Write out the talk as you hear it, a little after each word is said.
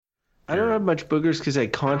I don't have much boogers because I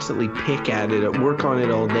constantly pick at it. I work on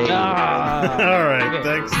it all day. All right,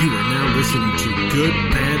 thanks. You are now listening to Good,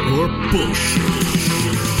 Bad, or Bullshit.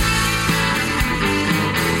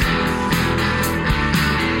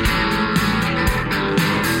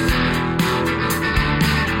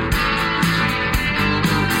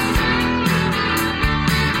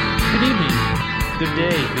 Good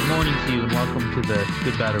day, good morning to you, and welcome to the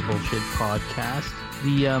Good, Bad, or Bullshit podcast.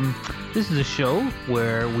 This is a show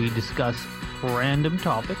where we discuss random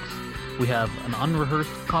topics. We have an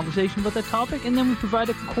unrehearsed conversation about that topic, and then we provide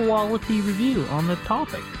a quality review on the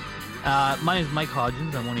topic. My name is Mike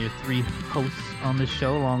Hodgins. I'm one of your three hosts on this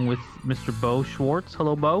show, along with Mr. Bo Schwartz.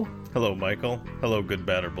 Hello, Bo. Hello, Michael. Hello, Good,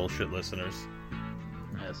 Bad, or Bullshit listeners.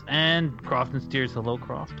 Yes, and Crofton Steers. Hello,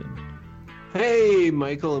 Crofton. Hey,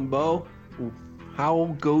 Michael and Bo.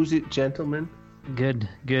 How goes it, gentlemen? Good.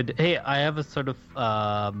 Hey, I have a sort of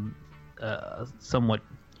somewhat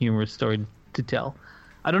humorous story to tell.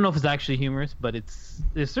 I don't know if it's actually humorous, but it's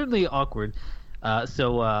certainly awkward.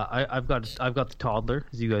 So I've got the toddler,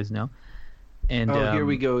 as you guys know, and here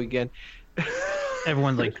we go again.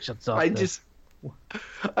 Everyone shuts off.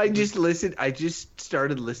 I just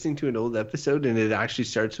started listening to an old episode, and it actually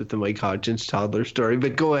starts with the Mike Hodgins toddler story.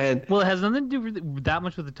 But go ahead. Well, it has nothing to do with that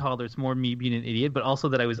much with the toddler. It's more me being an idiot, but also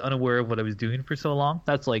that I was unaware of what I was doing for so long.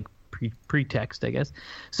 That's like pretext, I guess.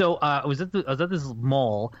 So I was at this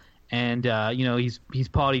mall, and he's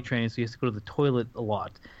potty trained, so he has to go to the toilet a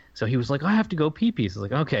lot. So he was like, I have to go pee-pee. So I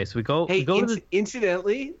was like, okay. So we go. Hey,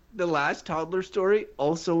 incidentally, the last toddler story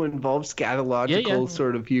also involves scatological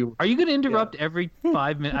sort of humor. Are you going to interrupt every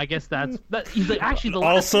 5 minutes? I guess that. He's like, actually, the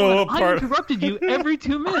last also one, I interrupted you every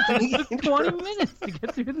 2 minutes. It took 20 minutes to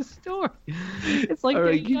get through the story. It's like, all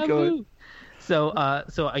right, keep going. So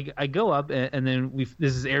I go up, and then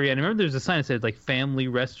this is area, and I remember there's a sign that said like family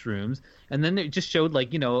restrooms, and then it just showed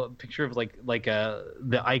a picture of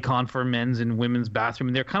the icon for men's and women's bathroom,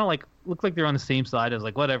 and they're kind of look like they're on the same side. I was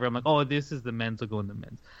like, whatever. I'm like, oh, this is the men's. I'll go in the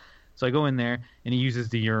men's. So I go in there, and he uses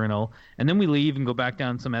the urinal, and then we leave and go back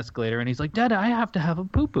down some escalator, and he's like, Dad, I have to have a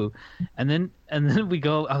poo-poo. And then we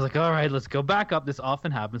go. I was like, all right, let's go back up. This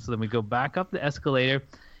often happens. So then we go back up the escalator.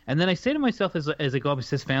 And then I say to myself as I go up, it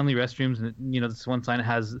says family restrooms, and this one sign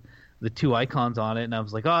has the two icons on it, and I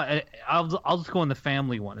was like, oh, I'll just go in the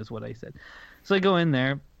family one, is what I said. So I go in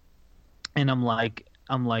there, and I'm like,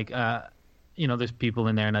 there's people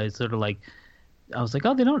in there, and I was like,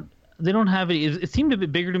 oh, they don't have any. It seemed a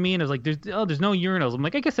bit bigger to me, and I was like, there's no urinals. I'm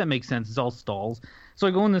like, I guess that makes sense. It's all stalls. So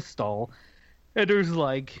I go in this stall. And there's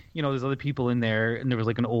there's other people in there, and there was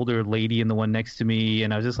an older lady in the one next to me,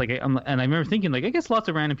 and I was just and I remember thinking I guess lots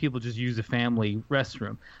of random people just use a family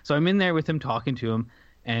restroom. So I'm in there with him, talking to him,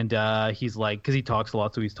 and he's because he talks a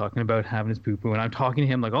lot, so he's talking about having his poo-poo, and I'm talking to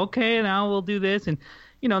him okay, now we'll do this, and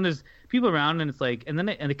and there's people around, and it's and then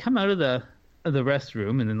they come out of the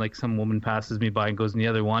restroom, and then some woman passes me by and goes in the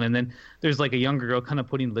other one, and then there's a younger girl kind of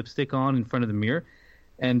putting lipstick on in front of the mirror.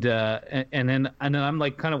 And then I'm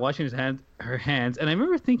kind of washing her hands, and I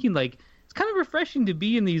remember thinking it's kind of refreshing to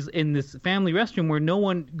be in this family restroom where no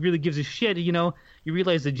one really gives a shit. You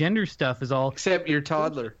realize the gender stuff is all except your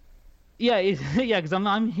toddler. Yeah, because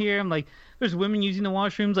I'm here. I'm there's women using the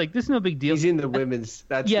washrooms. This is no big deal. He's in the women's.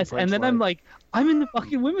 That's yes, and then I'm I'm in the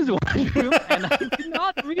fucking women's washroom, and I did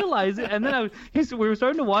not realize it. And then we were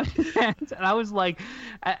starting to wash his hands, and I was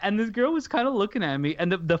and this girl was kind of looking at me,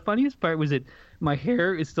 and the funniest part was that my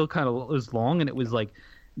hair is still was long, and it was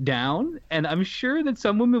down, and I'm sure that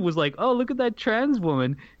some woman was oh, look at that trans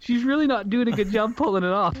woman, she's really not doing a good job pulling it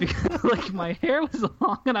off, because my hair was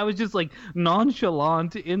long, and I was just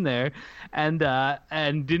nonchalant in there, and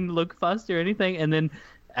didn't look fussed or anything. And then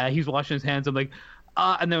he's washing his hands. I'm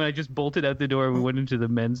and then I just bolted out the door, and we went into the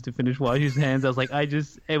men's to finish washing his hands. I was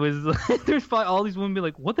there's probably all these women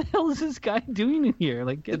be what the hell is this guy doing in here?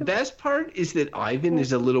 The best part is that Ivan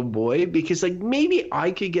is a little boy, because maybe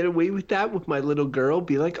I could get away with that with my little girl.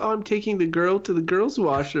 Be oh, I'm taking the girl to the girls'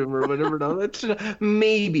 washroom or whatever. No, that's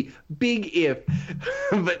maybe big if,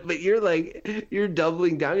 but you're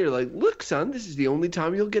doubling down. You're look, son, this is the only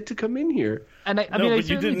time you'll get to come in here. And I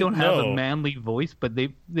certainly don't have a manly voice, but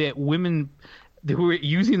they women who were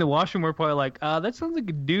using the washroom were probably that sounds like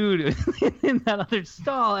a dude in that other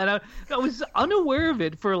stall. And I was unaware of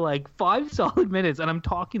it for 5 solid minutes. And I'm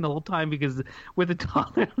talking the whole time because with the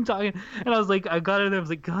toddler, I'm talking. And I was I got in there. I was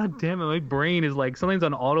God damn it. My brain is something's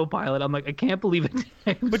on autopilot. I'm I can't believe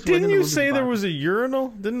it. But didn't you say there was a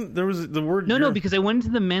urinal? There was the word No, because I went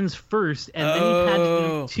into the men's first. And then he had to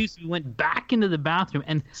go to, so we went back into the bathroom.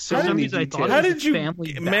 And for some reason I thought how it was did you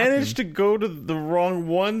family manage to go to the wrong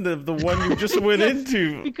one? The one you just went went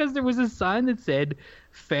into? Because there was a sign that said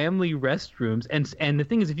family restrooms, and the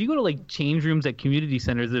thing is, if you go to like change rooms at community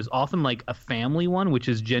centers, there's often like a family one, which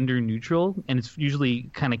is gender neutral, and it's usually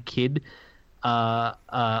kind of kid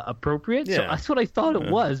appropriate. So that's what I thought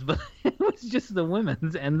it was, but it was just the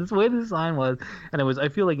women's, and this way the sign was, and I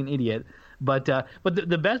feel like an idiot. But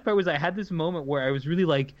the best part was I had this moment where I was really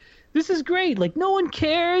like, this is great. Like, no one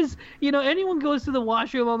cares. You know, anyone goes to the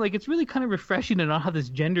washroom. I'm like, it's really kind of refreshing to not have this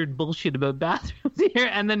gendered bullshit about bathrooms here.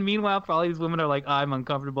 And then meanwhile, probably these women are like, I'm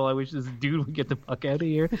uncomfortable. I wish this dude would get the fuck out of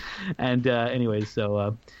here. And anyways,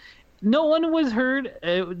 so no one was hurt.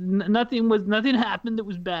 Nothing happened that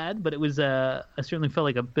was bad, but it was I certainly felt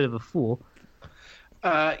like a bit of a fool.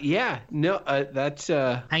 That's hanging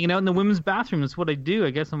out in the women's bathroom. That's what I do,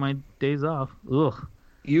 I guess, on my days off. Ugh.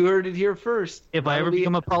 You heard it here first. If I ever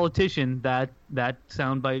become a politician, that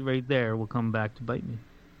soundbite right there will come back to bite me.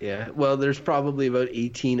 Yeah, well, there's probably about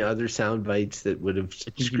 18 other sound bites that would have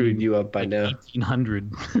screwed you up by now.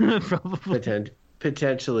 1,800, probably.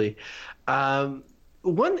 Potentially.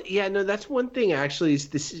 That's one thing actually.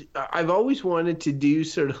 I've always wanted to do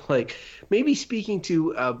sort of like maybe speaking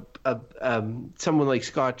to someone like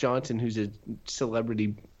Scott Johnson, who's a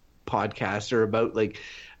celebrity podcaster,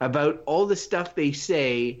 about all the stuff they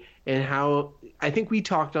say, and how I think we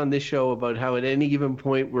talked on this show about how at any given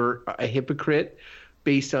point we're a hypocrite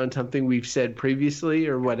based on something we've said previously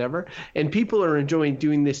or whatever. And people are enjoying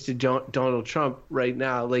doing this to Donald Trump right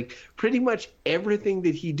now. Like pretty much everything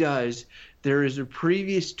that he does, there is a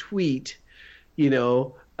previous tweet,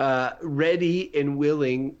 ready and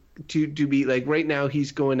willing to be like, right now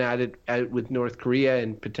he's going at it with North Korea,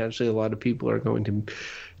 and potentially a lot of people are going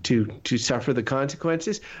to suffer the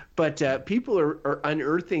consequences. But people are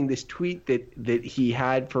unearthing this tweet that he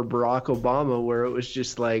had for Barack Obama, where it was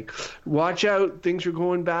just like, watch out, things are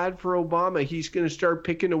going bad for Obama. He's going to start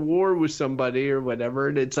picking a war with somebody or whatever.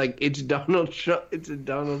 And it's like, it's Donald Trump. It's a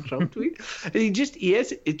Donald Trump tweet. And he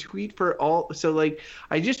has a tweet for all. So like,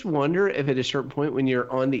 I just wonder if at a certain point when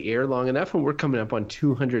you're on the air long enough, and we're coming up on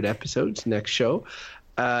 200 episodes next show,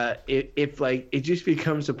 if like it just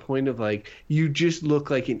becomes a point of like, you just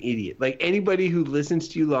look like an idiot. Like anybody who listens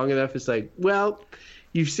to you long enough is like, well,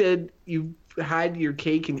 you've said you've had your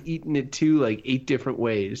cake and eaten it too, like 8 different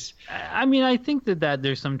ways. I mean, I think that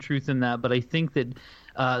there's some truth in that, but I think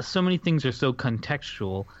that so many things are so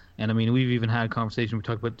contextual. And I mean, we've even had a conversation. We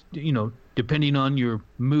talked about, depending on your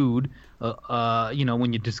mood,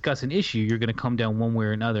 when you discuss an issue, you're going to come down one way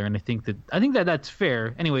or another. And I think that that's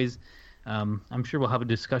fair. Anyways, I'm sure we'll have a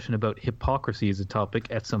discussion about hypocrisy as a topic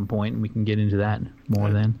at some point, and we can get into that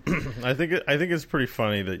more then. I think it's pretty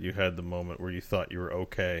funny that you had the moment where you thought you were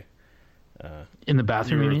okay. In the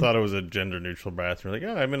bathroom, you thought it was a gender-neutral bathroom. Like,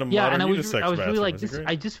 I'm in a modern unisex bathroom. I was really like,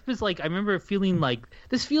 I just was like, I remember feeling like,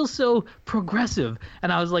 this feels so progressive.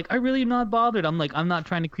 And I was like, I really am not bothered. I'm like, I'm not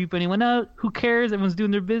trying to creep anyone out. Who cares? Everyone's doing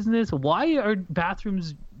their business. Why are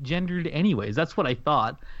bathrooms gendered anyways? That's what I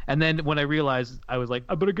thought. And then when I realized, I was like,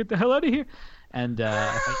 I better get the hell out of here. And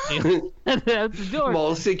I came out the door.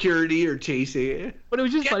 Mall security or chasing it. But it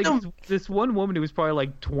was just like this one woman who was probably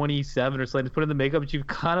like 27 or something, put in the makeup, and she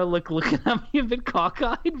kind of looking at me a bit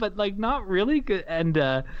cockeyed, but like not really good.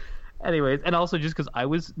 And anyways, and also just because I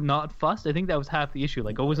was not fussed, I think that was half the issue.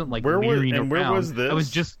 Like I wasn't like leering around. Where was this? I was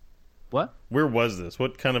just what? Where was this?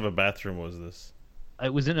 What kind of a bathroom was this?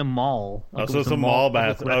 It was in a mall. Like so it's a mall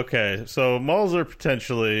bathroom. Okay, so malls are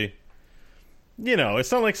potentially.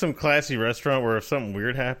 It's not like some classy restaurant where if something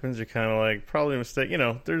weird happens, you're kind of like, probably a mistake.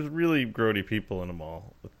 There's really grody people in a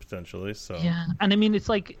mall, potentially. So yeah, and I mean, it's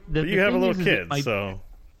like... But you have a little kid, so...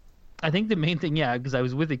 I think the main thing, because I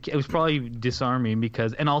was with a kid, it was probably disarming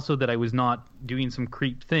and also that I was not doing some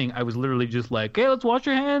creep thing. I was literally just like, hey, let's wash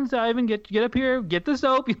your hands, Ivan, get up here, get the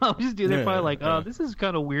soap. Just do that. Probably like, oh, this is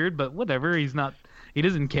kind of weird, but whatever. He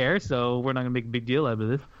doesn't care, so we're not going to make a big deal out of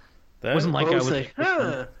this. It wasn't like I was like,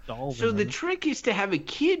 so the trick is to have a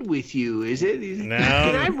kid with you, is it? Can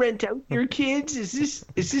I rent out your kids? Is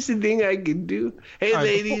this a thing I can do? Hey,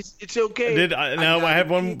 ladies, it's okay. I have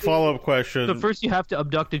one follow-up question. So first you have to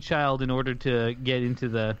abduct a child in order to get into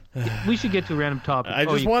the... We should get to a random topic. I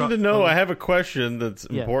just wanted to know, I have a question that's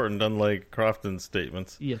important, unlike Crofton's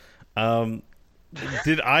statements. Yeah.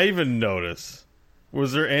 Did I even notice?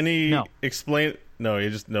 Was there any... No. No, you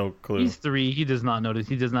just no clue. He's 3. He does not notice.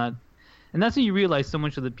 He does not... And that's when you realize so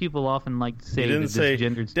much of the people often like to say that this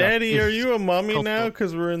gendered stuff. Daddy, are you a mommy now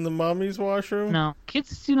because we're in the mommy's washroom? No,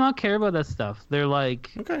 kids do not care about that stuff. They're like,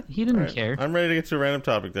 okay, he didn't care. I'm ready to get to a random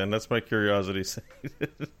topic then. That's my curiosity.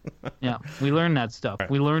 Yeah, we learn that stuff.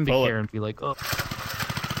 We learn to care and be like, oh.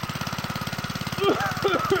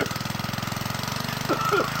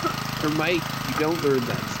 Mike, you don't learn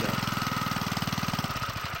that stuff.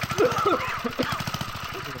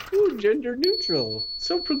 Ooh, gender neutral.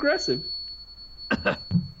 So progressive.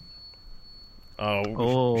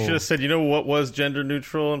 Should have said, you know what was gender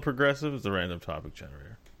neutral and progressive? It's the random topic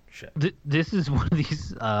generator. Shit. This is one of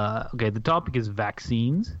these. Okay, the topic is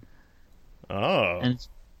vaccines. Oh. And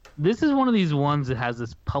this is one of these ones that has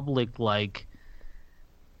this public, like,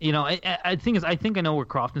 you know, I think I know where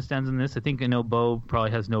Crofton stands in this. I think I know Bo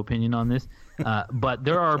probably has no opinion on this. But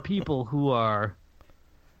there are people who are,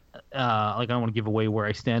 like, I don't want to give away where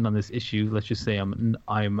I stand on this issue. Let's just say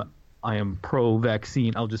I am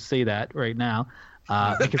pro-vaccine. I'll just say that right now,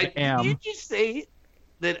 because I am. Did you just say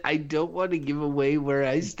that I don't want to give away where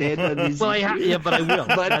I stand on this? Well, yeah, but I will.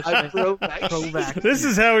 But I'm pro-vaccine. This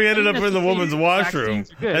is how we ended up in the woman's washroom.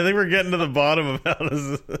 I think we're getting to the bottom of how this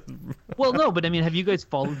is. Well, no, but I mean, have you guys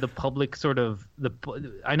followed the public sort of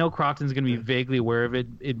I know Crofton's going to be vaguely aware of it.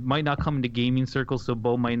 It might not come into gaming circles, so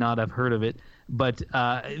Bo might not have heard of it. But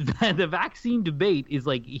the vaccine debate is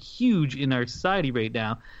like huge in our society right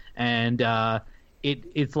now, and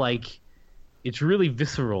it's like it's really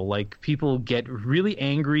visceral. Like, people get really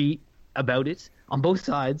angry about it on both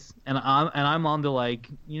sides, and I'm on the, like,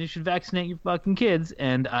 you should vaccinate your fucking kids,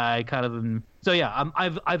 and I kind of am. So yeah, I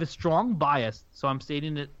have a strong bias, so I'm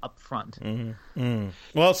stating it up front. Mm-hmm. Mm.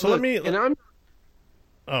 Well, so let me. And I'm.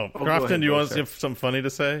 Crofton, do you want to have something funny to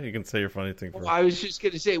say? You can say your funny thing first. Well, I was just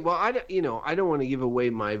going to say, well, I don't want to give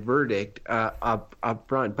away my verdict up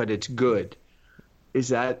front, but it's good. Is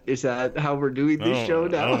that how we're doing this show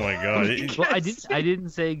now? Oh my god! Well, I didn't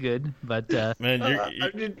say good, but man, I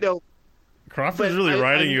didn't know. Crofton's really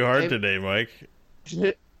riding you hard today, Mike.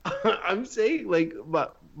 I'm saying, like,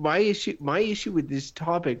 my issue with this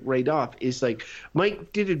topic right off is, like,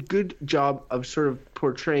 Mike did a good job of sort of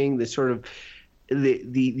portraying the sort of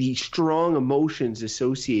the strong emotions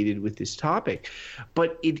associated with this topic,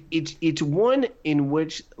 but it's one in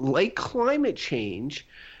which, like climate change,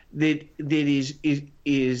 that is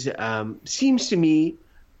seems to me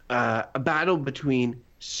a battle between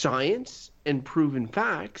science and proven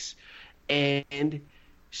facts and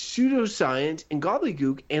pseudoscience and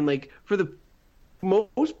gobbledygook, and, like, for the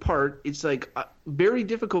most part, it's like very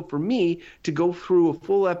difficult for me to go through a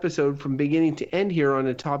full episode from beginning to end here on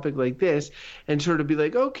a topic like this and sort of be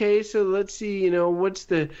like, okay, so let's see, what's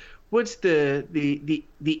the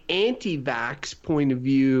anti-vax point of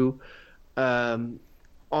view on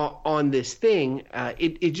this thing.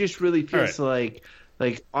 It just really feels like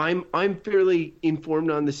I'm fairly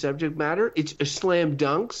informed on the subject matter. It's a slam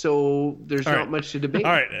dunk, so there's not much to debate.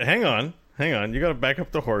 All right, hang on. You got to back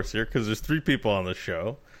up the horse here, because there's 3 people on the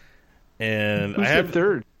show, and who's I have the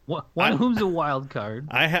third. One who's a wild card.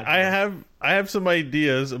 I have some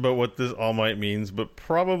ideas about what this all might means, but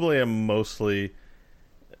probably I'm mostly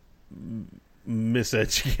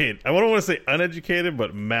miseducated. I don't want to say uneducated,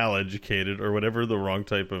 but maleducated, or whatever the wrong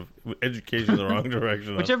type of education, the wrong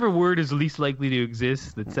direction. Whichever word is least likely to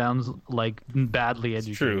exist that sounds like badly educated.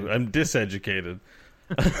 It's true. I'm diseducated.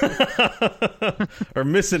 Or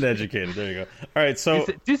miseducated. There you go. All right, so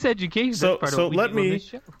diseducation. So let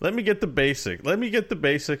me get the basic. Let me get the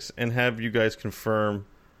basics and have you guys confirm.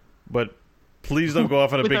 But please don't go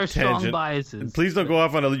off on a big tangent. Biases. Please don't go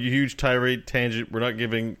off on a huge tirade tangent. We're not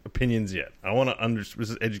giving opinions yet. I want to This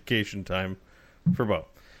is education time for Bo.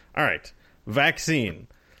 All right, vaccine.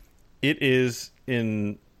 It is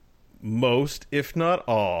in most, if not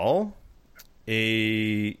all,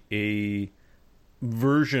 a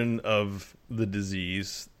version of the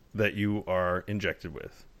disease that you are injected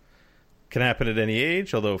with. Can happen at any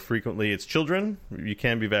age, although frequently it's children. You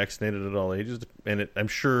can be vaccinated at all ages, and I'm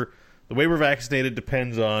sure the way we're vaccinated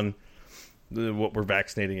depends on what we're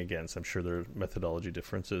vaccinating against. I'm sure there are methodology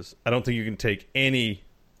differences. I don't think you can take any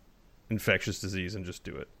infectious disease and just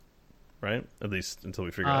do it, right? At least until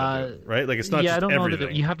we figure out how to do it, right? Like, it's not just everything. I don't know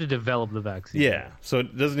that you have to develop the vaccine. Yeah, so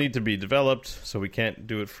it doesn't need to be developed, so we can't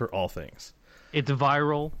do it for all things. It's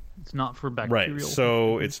viral. It's not for bacterial. Right,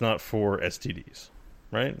 so it's not for STDs,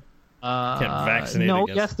 right? Can't vaccinate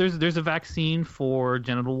against... Yes, there's a vaccine for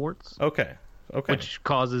genital warts. Okay. Which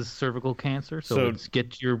causes cervical cancer. So it's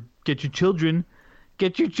get your children.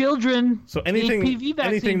 So anything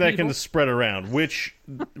that can spread around, which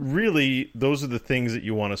really those are the things that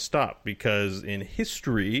you want to stop, because in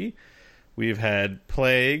history we've had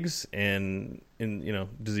plagues and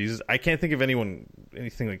diseases. I can't think of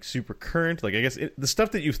anything like super current. Like, I guess the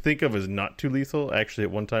stuff that you think of as not too lethal actually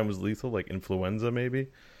at one time was lethal, like influenza maybe.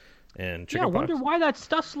 and chickenpox. Yeah, I wonder why that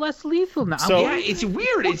stuff's less lethal now. So, yeah, it's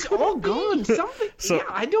weird. It's all gone. Something. So, yeah,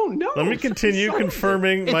 I don't know. Let me continue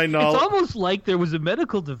confirming my knowledge. It's almost like there was a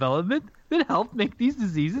medical development that helped make these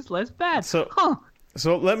diseases less bad. So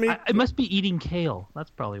let me. It must be eating kale. That's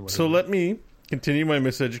probably what. So let me continue my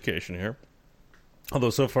miseducation here.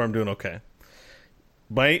 Although so far I'm doing okay.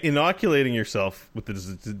 By inoculating yourself with the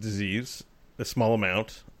disease, a small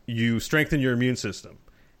amount, you strengthen your immune system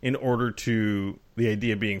in order to, the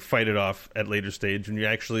idea being, fight it off at later stage when you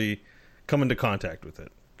actually come into contact with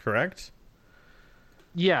it. Correct?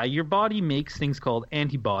 Yeah, your body makes things called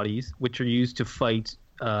antibodies, which are used to fight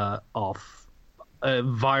off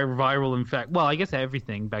viral infection. Well, I guess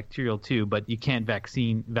everything, bacterial too, but you can't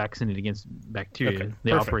vaccinate against bacteria. Okay,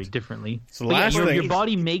 they perfect. operate differently. So the last thing, your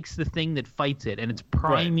body makes the thing that fights it, and it's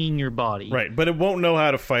priming your body. Right, but it won't know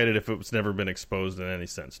how to fight it if it's never been exposed in any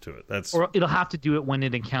sense to it. Or it'll have to do it when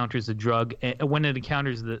it encounters a drug, when it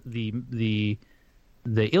encounters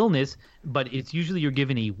the illness, but it's usually you're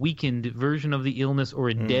given a weakened version of the illness or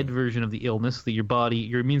a dead version of the illness so that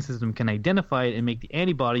your immune system can identify it and make the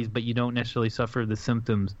antibodies, but you don't necessarily suffer the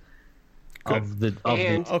symptoms of the.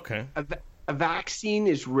 Okay. A vaccine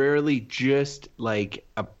is rarely just like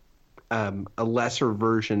a lesser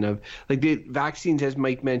version of, like, the vaccines, as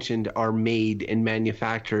Mike mentioned, are made and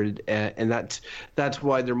manufactured, and that's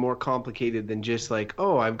why they're more complicated than just like,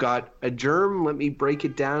 oh, I've got a germ, let me break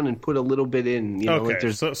it down and put a little bit in. Okay,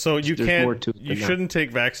 like so you can't, you shouldn't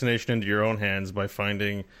take vaccination into your own hands by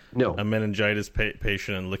finding a meningitis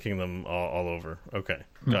patient and licking them all over. Okay,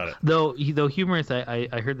 got it. Though humorous, I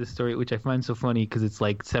heard this story, which I find so funny because it's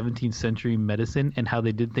like 17th century medicine and how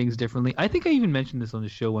they did things differently. I think I even mentioned this on the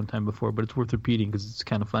show one time before, but it's worth repeating because it's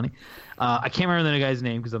kind of funny. I can't remember the guy's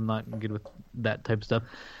name because I'm not good with that type of stuff.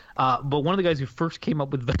 But one of the guys who first came up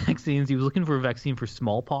with vaccines, he was looking for a vaccine for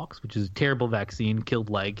smallpox, which is a terrible vaccine, killed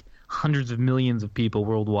like hundreds of millions of people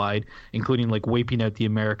worldwide, including like wiping out the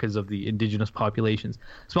Americas of the indigenous populations.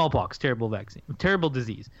 Smallpox, terrible vaccine, terrible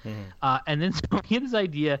disease. And then so he had this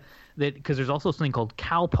idea that, because there's also something called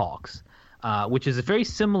cowpox, which is very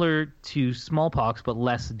similar to smallpox but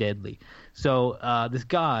less deadly. So this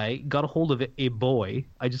guy got a hold of a boy.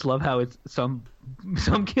 I just love how it's some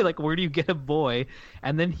kid, like, where do you get a boy?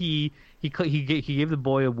 And then he gave the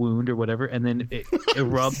boy a wound or whatever, and then it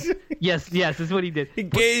rubbed. Yes, this is what he did. He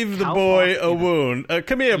gave the boy a wound.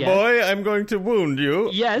 Come here, boy. I'm going to wound you.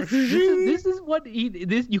 Yes, this is what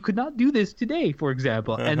you could not do this today, for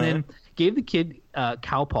example. And then gave the kid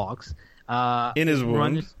cowpox in his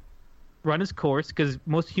wound. Run his course, because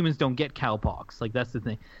most humans don't get cowpox. Like, that's the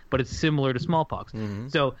thing. But it's similar to smallpox.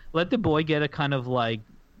 So let the boy get a kind of like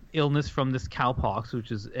illness from this cowpox,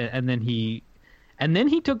 which is, and then he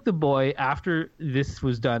took the boy after this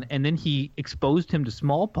was done, and then he exposed him to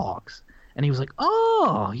smallpox, and he was like,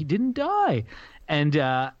 oh, he didn't die. And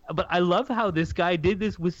but I love how this guy did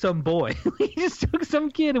this with some boy. He just took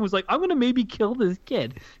some kid and was like, I'm going to maybe kill this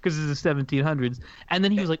kid, because this is the 1700s. And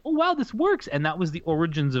then he was like, oh, wow, this works. And that was the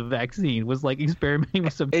origins of vaccine, was like experimenting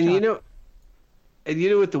with some child. And you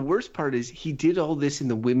know what the worst part is? He did all this in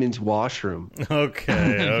the women's washroom.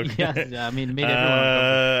 Okay. Yeah, I mean, it made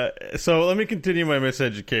everyone so let me continue my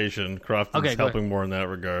miseducation. Crofton's helping more in that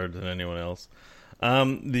regard than anyone else.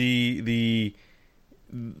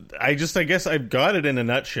 I guess I've got it in a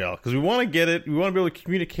nutshell, because we want to get it. We want to be able to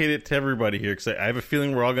communicate it to everybody here, because I have a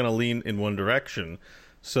feeling we're all going to lean in one direction.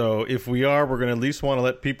 So if we are, we're going to at least want to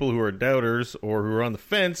let people who are doubters or who are on the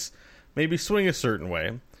fence maybe swing a certain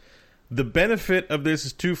way. The benefit of this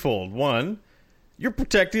is twofold. One, you're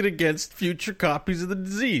protected against future copies of the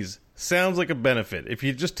disease. Sounds like a benefit. If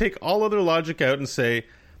you just take all other logic out and say,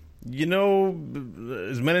 you know,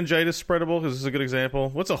 is meningitis spreadable? Is this a good example?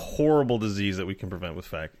 What's a horrible disease that we can prevent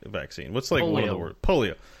with vaccine? What's like one of the words?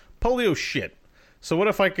 Polio shit. So what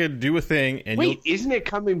if I could do a thing and isn't it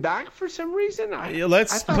coming back for some reason?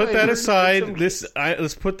 Let's put that aside.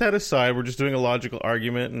 Let's put that aside. We're just doing a logical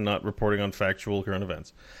argument and not reporting on factual current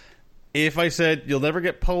events. If I said you'll never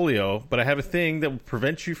get polio, but I have a thing that will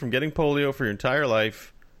prevent you from getting polio for your entire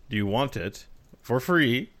life, do you want it for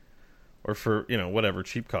free or for, whatever,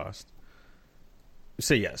 cheap cost?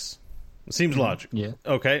 Say yes. It seems logical. Yeah.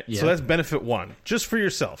 Okay, yeah. So that's benefit one. Just for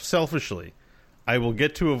yourself, selfishly. I will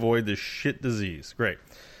get to avoid this shit disease. Great.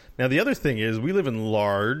 Now, the other thing is we live in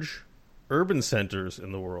large urban centers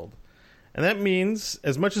in the world. And that means,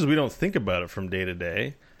 as much as we don't think about it from day to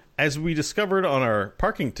day, as we discovered on our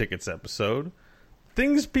parking tickets episode,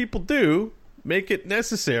 things people do make it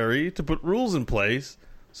necessary to put rules in place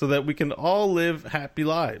so that we can all live happy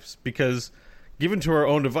lives. Because given to our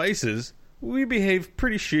own devices, we behave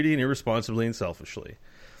pretty shitty and irresponsibly and selfishly.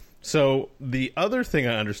 So the other thing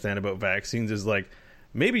I understand about vaccines is like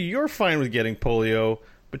maybe you're fine with getting polio,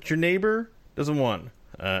 but your neighbor doesn't want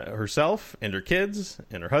herself and her kids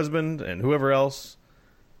and her husband and whoever else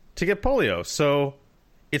to get polio. So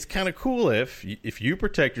it's kind of cool if you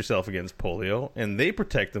protect yourself against polio and they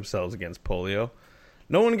protect themselves against polio.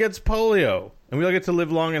 No one gets polio, and we all get to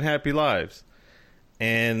live long and happy lives.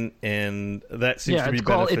 And that seems to be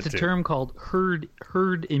benefit it's a term called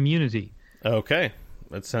herd immunity. Okay.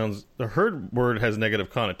 That sounds... The herd word has negative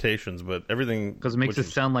connotations, but everything... Because it makes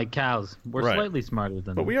us sound like cows. We're slightly smarter than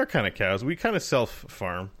them. But we are kind of cows. We kind of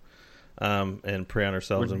self-farm and prey on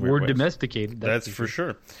ourselves in weird ways. We're domesticated. That's for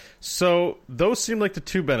sure. So those seem like the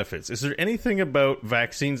two benefits. Is there anything about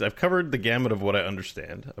vaccines? I've covered the gamut of what I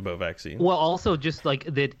understand about vaccines. Well, also just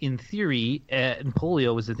like that in theory, and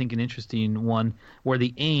polio was, I think, an interesting one where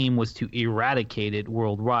the aim was to eradicate it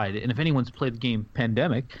worldwide. And if anyone's played the game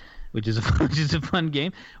Pandemic... which is a fun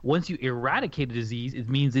game. Once you eradicate a disease, it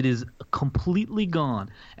means it is completely gone.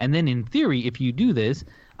 And then in theory, if you do this,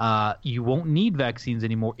 you won't need vaccines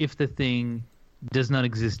anymore if the thing does not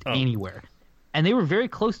exist anywhere. And they were very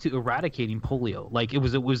close to eradicating polio. Like it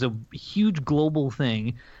was a huge global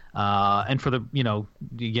thing. And for the,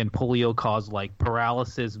 again, polio caused like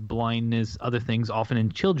paralysis, blindness, other things, often in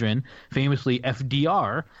children. Famously,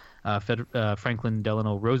 FDR, Franklin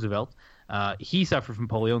Delano Roosevelt, he suffered from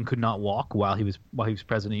polio and could not walk while he was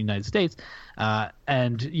president of the United States.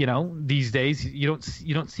 And these days you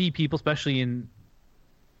don't see people, especially in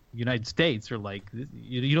the United States, or like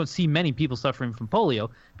you don't see many people suffering from polio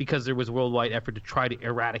because there was a worldwide effort to try to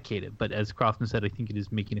eradicate it. But as Crofton said, I think it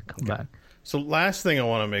is making a comeback. Okay. So last thing I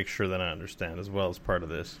want to make sure that I understand as well as part of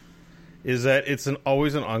this is that it's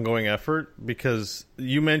always an ongoing effort, because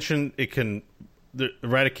you mentioned the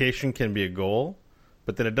eradication can be a goal,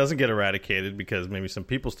 but then it doesn't get eradicated because maybe some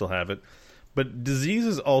people still have it. But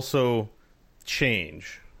diseases also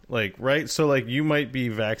change, right? So, you might be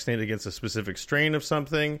vaccinated against a specific strain of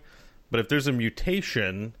something, but if there's a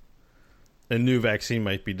mutation, a new vaccine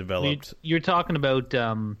might be developed. You're talking about,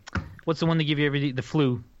 what's the one they give you every day? The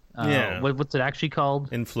flu. Yeah. What's it actually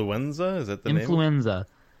called? Influenza? Is that the Influenza. name?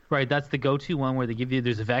 Right, that's the go-to one where they give you,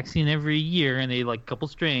 there's a vaccine every year, and they, a couple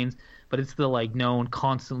strains, but it's the, known,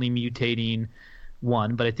 constantly mutating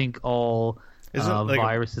one, but I think all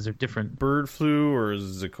viruses are different. Bird flu or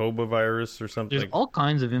Zacoba virus or something. There's all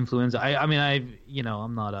kinds of influenza. I'm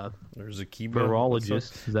not a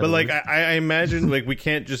virologist. But I imagine we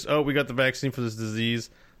can't just we got the vaccine for this disease.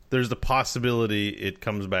 There's the possibility it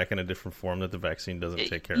comes back in a different form that the vaccine doesn't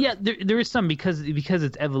take care of. Yeah, there is some because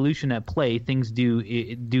it's evolution at play. Things do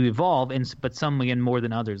evolve, but some again more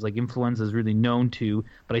than others. Like influenza is really known to,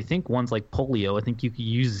 but I think ones like polio, I think you could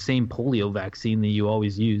use the same polio vaccine that you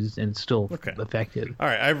always used, and it's still effective. All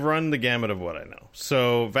right, I've run the gamut of what I know.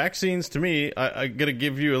 So vaccines, to me, I got to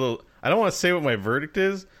give you a little. I don't want to say what my verdict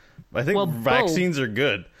is, but I think vaccines are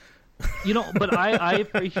good. But I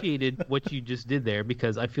appreciated what you just did there,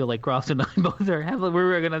 because I feel like Cross and I both are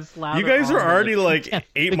we're going to slap. You guys are already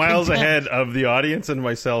 8 miles ahead of the audience and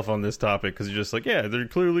myself on this topic, because you're just yeah, they're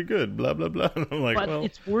clearly good, blah, blah, blah. And I'm but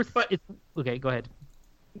it's worth it. Okay, go ahead.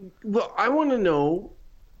 Well, I want to know,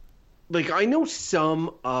 I know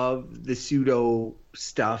some of the pseudo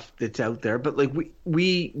stuff that's out there, but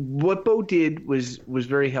what Bo did was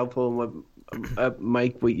very helpful, and what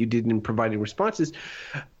Mike, what you did in providing responses.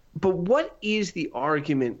 But what is the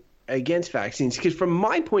argument against vaccines? Because from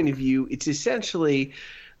my point of view, it's essentially,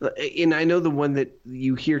 and I know the one that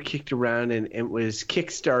you hear kicked around and was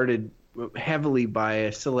kickstarted heavily by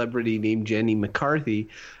a celebrity named Jenny McCarthy.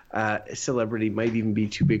 Celebrity might even be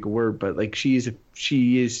too big a word, but she is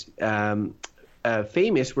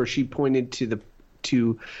famous, where she pointed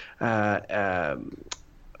to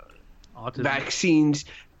vaccines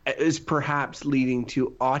is perhaps leading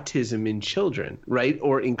to autism in children, right?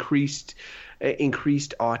 Or increased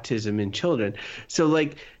autism in children. So,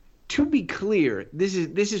 to be clear, this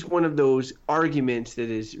is one of those arguments that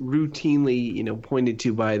is routinely, pointed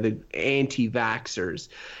to by the anti-vaxxers.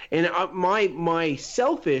 And my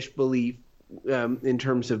selfish belief in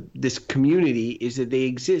terms of this community is that they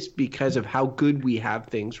exist because of how good we have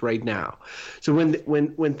things right now. So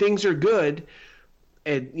when things are good,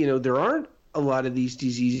 and there aren't a lot of these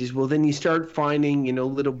diseases, well, then you start finding,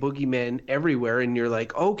 little boogeymen everywhere, and you're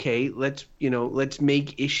like, okay, let's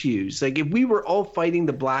make issues. If we were all fighting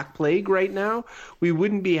the Black Plague right now, we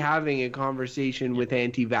wouldn't be having a conversation with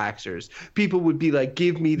anti-vaxxers. People would be like,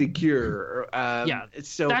 give me the cure.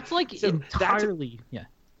 So that's entirely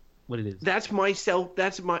what it is. That's my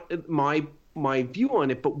view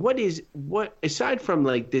on it. But what aside from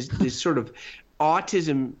this sort of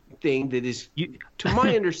autism thing that is, to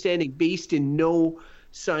my understanding, based in no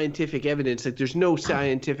scientific evidence. Like there's no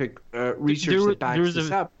scientific research that backs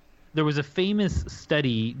this up. There was a famous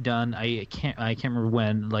study done. I can't remember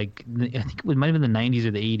when. Like I think it might have been the 90s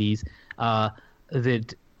or the 80s.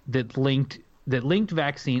 That linked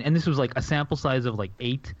vaccine, and this was like a sample size of like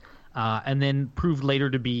 8. And then proved later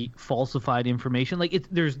to be falsified information. Like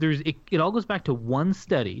it all goes back to one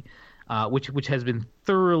study, which has been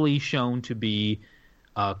thoroughly shown to be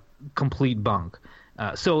complete bunk.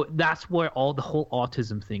 So that's where the whole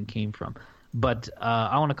autism thing came from. But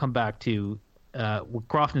I want to come back to what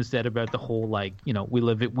Crofton said about the whole, like, you know, we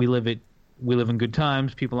live in good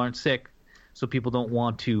times. People aren't sick, so people don't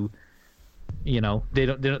want to. You know, they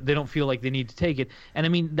don't feel like they need to take it. And I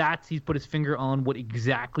mean, he's put his finger on what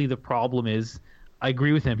exactly the problem is. I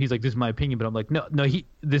agree with him. He's like, this is my opinion, but I'm like, no,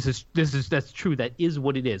 that's true. That is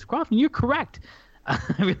what it is. Crofton, you're correct. I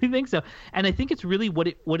really think so. And I think it's really what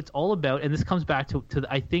it's all about. And this comes back to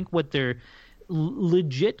I think what their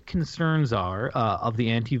legit concerns are of the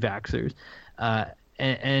anti-vaxxers.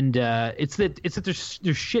 It's that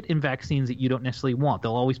there's shit in vaccines that you don't necessarily want.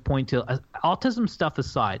 They'll always point to autism stuff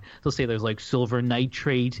aside. They'll say there's like silver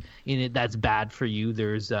nitrate in it that's bad for you.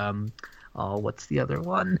 There's what's the other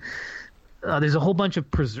one? There's a whole bunch of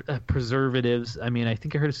preservatives. I mean, I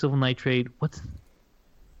think I heard of silver nitrate.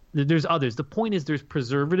 There's others. The point is there's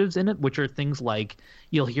preservatives in it, which are things like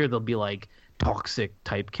they'll be like toxic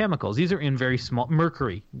type chemicals. These are in very small.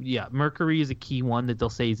 Mercury. Yeah, mercury is a key one that they'll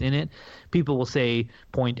say is in it. People will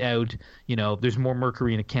point out, you know, there's more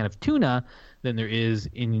mercury in a can of tuna than there is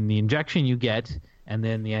in the injection you get. And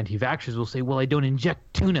then the anti-vaxxers will say, well, I don't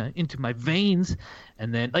inject tuna into my veins.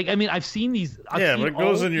 And then, like, I mean, I've seen these. But it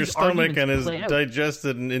goes in your stomach and is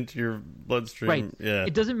digested and into your bloodstream. Right. Yeah.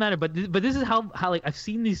 It doesn't matter. But this is how like I've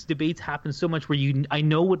seen these debates happen so much where I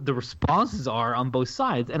know what the responses are on both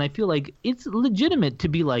sides. And I feel like it's legitimate to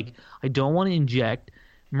be like, I don't want to inject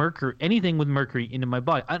anything with mercury into my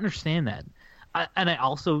body. I understand that. And I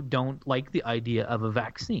also don't like the idea of a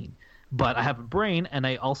vaccine. But I have a brain, and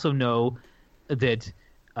I also know that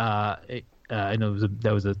I know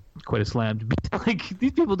that was quite a slam to be like,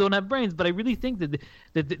 these people don't have brains, but I really think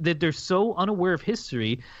that they're so unaware of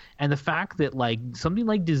history and the fact that, like, something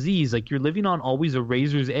like disease, like, you're living on always a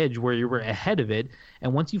razor's edge where you were ahead of it,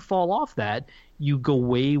 and once you fall off that, you go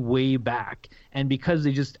way, way back. And because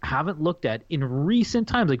they just haven't looked at in recent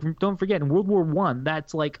times, like, don't forget, in World War I,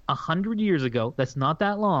 that's like 100 years ago, that's not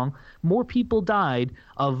that long, more people died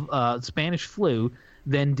of Spanish flu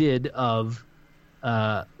than did of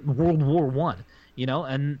World War I, you know,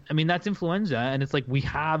 and I mean, that's influenza, and it's like we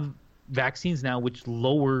have vaccines now which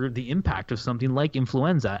lower the impact of something like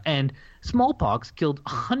influenza, and smallpox killed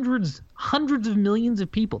hundreds of millions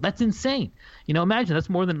of people. That's insane. You know, imagine that's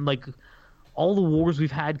more than like all the wars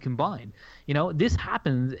we've had combined. You know, this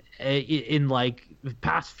happened in like the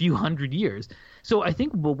past few hundred years. So I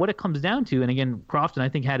think what it comes down to, and again, Crofton, I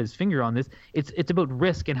think, had his finger on this, it's about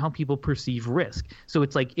risk and how people perceive risk. So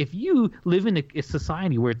it's like if you live in a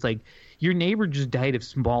society where it's like your neighbor just died of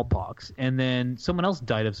smallpox and then someone else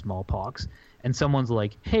died of smallpox and someone's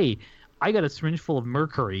like, hey, I got a syringe full of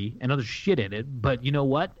mercury and other shit in it, but you know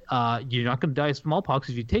what? You're not going to die of smallpox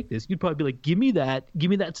if you take this. You'd probably be like, give me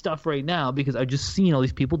that stuff right now because I've just seen all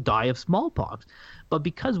these people die of smallpox. But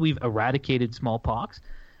because we've eradicated smallpox,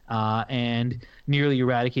 and nearly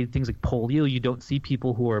eradicated things like polio, you don't see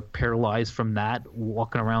people who are paralyzed from that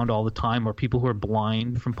walking around all the time, or people who are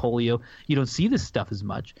blind from polio. You don't see this stuff as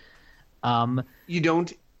much. You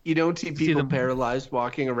don't see people paralyzed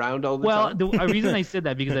walking around all the time. Well, the reason I said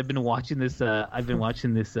that because I've been watching this.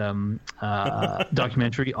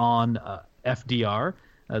 Documentary on FDR.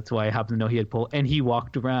 That's why I happen to know he had polio, and he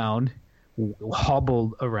walked around,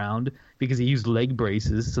 hobbled around, because he used leg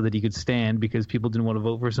braces so that he could stand because people didn't want to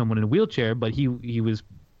vote for someone in a wheelchair, but he was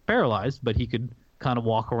paralyzed, but he could kind of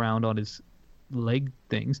walk around on his leg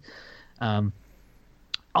things. All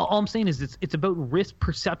I'm saying is it's about risk,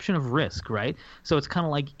 perception of risk, right? So it's kind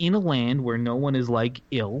of like in a land where no one is like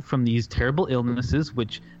ill from these terrible illnesses,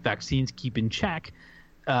 which vaccines keep in check,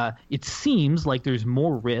 it seems like there's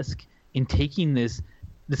more risk in taking this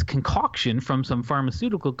concoction from some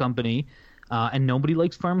pharmaceutical company. And nobody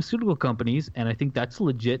likes pharmaceutical companies, and I think that's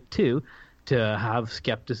legit too, to have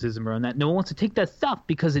skepticism around that. No one wants to take that stuff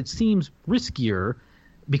because it seems riskier,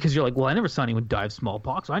 because you're like, well, I never saw anyone die of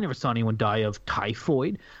smallpox, or I never saw anyone die of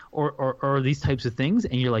typhoid, or these types of things,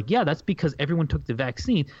 and you're like, yeah, that's because everyone took the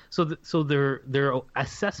vaccine. So their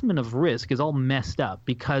assessment of risk is all messed up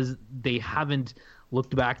because they haven't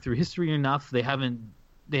looked back through history enough. They haven't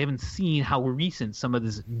haven't seen how recent some of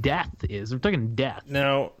this death is. We're talking death.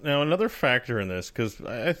 Now another factor in this, because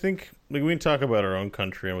I think we can talk about our own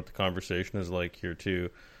country and what the conversation is like here too.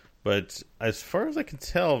 But as far as I can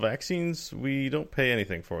tell, vaccines, we don't pay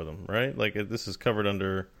anything for them, right? Like this is covered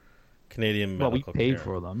under Canadian medical care. Well, we pay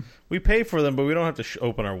for them. We pay for them, but we don't have to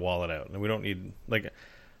open our wallet out, and we don't need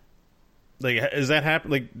does that happen?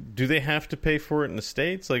 Like, do they have to pay for it in the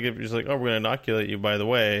States? Like, if it's like, oh, we're going to inoculate you, by the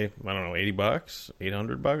way, I don't know, $80,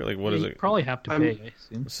 $800? Like, what is it? Probably have to pay, I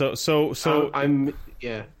assume.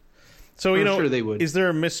 Yeah. So, I'm sure they would. Is there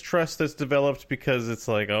a mistrust that's developed because it's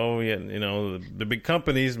like, oh, yeah, the big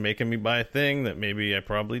companies making me buy a thing that maybe I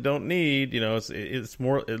probably don't need? It's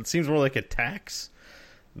more. It seems more like a tax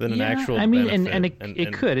than an actual. I mean, benefit.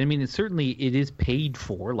 it could. I mean, it is paid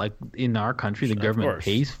for. Like in our country, the government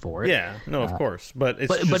pays for it. Yeah, no, of course, but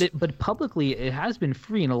but publicly, it has been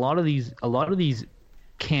free, and a lot of these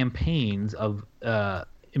campaigns of.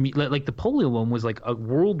 I mean, like the polio one was like a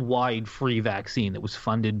worldwide free vaccine that was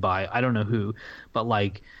funded by I don't know who, but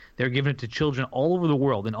like they're giving it to children all over the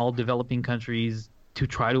world in all developing countries to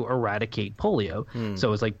try to eradicate polio.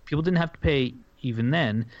 So it's like people didn't have to pay even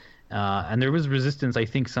then. And there was resistance. I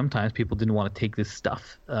think sometimes people didn't want to take this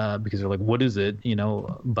stuff because they're like, what is it?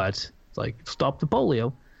 But it's like, stop the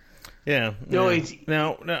polio. Yeah. No,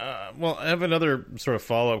 well, I have another sort of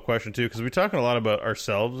follow-up question, too, because we're talking a lot about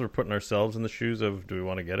ourselves. We're putting ourselves in the shoes of do we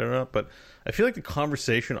want to get it or not? But I feel like the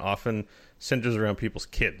conversation often centers around people's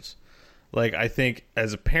kids. Like, I think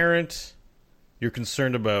as a parent, you're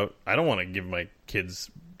concerned about, I don't want to give my kids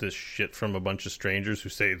this shit from a bunch of strangers who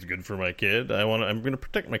say it's good for my kid. I'm going to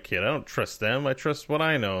protect my kid. I don't trust them. I trust what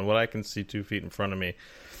I know and what I can see 2 feet in front of me.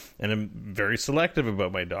 And I'm very selective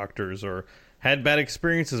about my doctors or had bad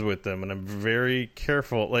experiences with them, and I'm very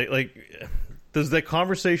careful. Like does that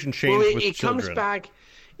conversation change with children?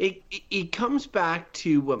 It comes back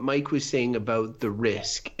to what Mike was saying about the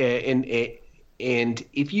risk, and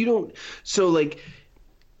if you don't, so like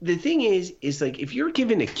the thing is like if you're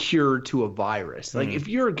given a cure to a virus, like if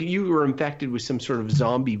you were infected with some sort of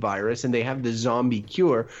zombie virus and they have the zombie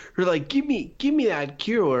cure, you're like, give me that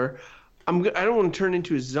cure. I don't want to turn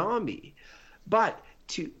into a zombie, but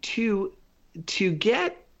to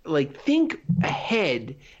get like think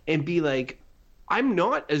ahead and be like, I'm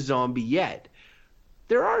not a zombie yet.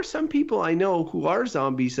 There are some people I know who are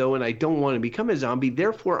zombies though, and I don't want to become a zombie.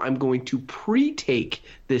 Therefore, I'm going to pre-take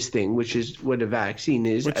this thing, which is what a vaccine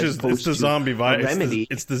is. It's the zombie virus.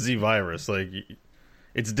 It's the Z virus. Like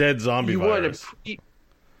it's dead zombie virus.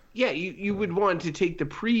 You would want to take the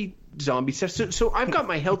pre-zombie stuff. So I've got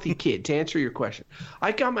my healthy kid, to answer your question.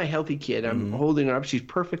 I've got my healthy kid. I'm holding her up. She's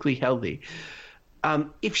perfectly healthy.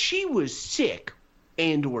 If she was sick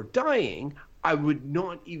and or dying, I would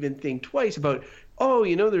not even think twice about,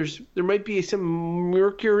 there might be some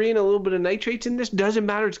mercury and a little bit of nitrates in this. Doesn't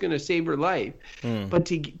matter. It's going to save her life. But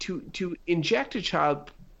to inject a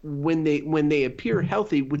child when they appear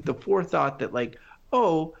healthy with the forethought that like,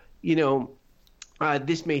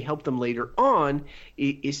 this may help them later on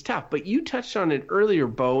is tough. But you touched on it earlier,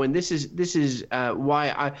 Bo, and this is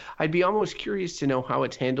why I'd be almost curious to know how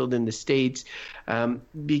it's handled in the States,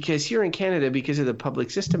 because here in Canada, because of the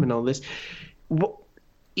public system and all this,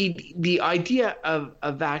 the idea of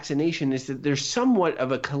vaccination is that there's somewhat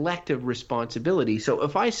of a collective responsibility. So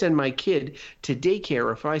if I send my kid to daycare,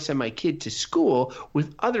 or if I send my kid to school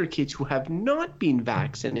with other kids who have not been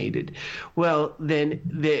vaccinated, well, then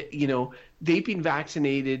they've been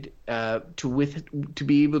vaccinated to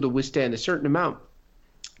be able to withstand a certain amount.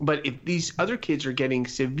 But if these other kids are getting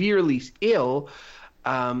severely ill,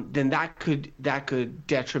 then that could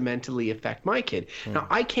detrimentally affect my kid. Now,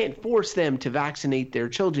 I can't force them to vaccinate their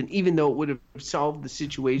children, even though it would have solved the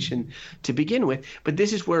situation to begin with. But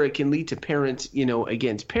this is where it can lead to parents,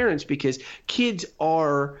 against parents, because kids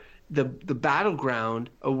are the battleground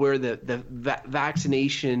of where the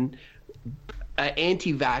vaccination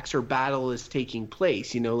anti-vaxxer battle is taking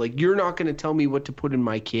place. Like, you're not going to tell me what to put in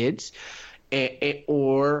my kids.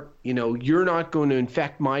 Or you're not going to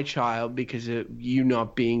infect my child because of you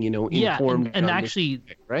not being informed. And actually,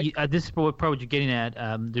 right? This is probably what you're getting at.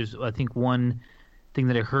 There's, I think, one thing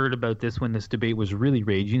that I heard about this when this debate was really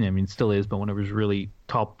raging. I mean, it still is, but when it was really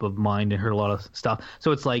top of mind, I heard a lot of stuff.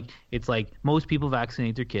 So it's like most people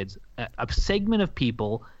vaccinate their kids. A segment of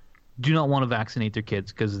people do not want to vaccinate their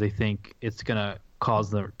kids because they think it's going to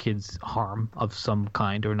cause their kids harm of some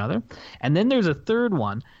kind or another. And then there's a third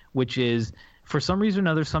one, which is, for some reason or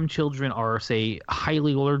another, some children are, say,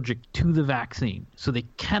 highly allergic to the vaccine, so they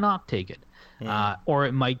cannot take it, or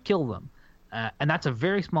it might kill them. And that's a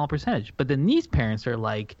very small percentage. But then these parents are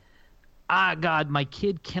like, God, my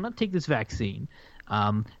kid cannot take this vaccine.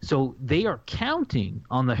 So they are counting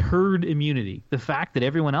on the herd immunity, the fact that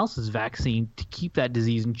everyone else is vaccinated to keep that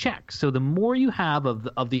disease in check. So the more you have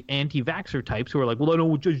of the anti-vaxxer types who are like, well,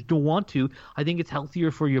 I just don't want to. I think it's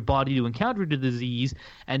healthier for your body to encounter the disease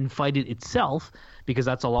and fight it itself, because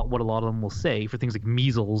that's what a lot of them will say for things like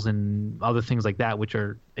measles and other things like that, which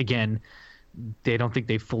are, again, they don't think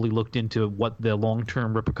they've fully looked into what the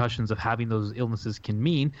long-term repercussions of having those illnesses can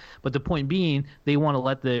mean. But the point being, they want to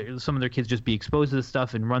let some of their kids just be exposed to this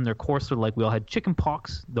stuff and run their course, sort of like we all had chicken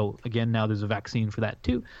pox, though, again, now there's a vaccine for that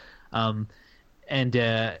too. But then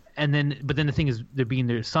the thing is,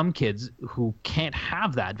 there's some kids who can't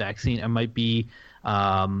have that vaccine and might be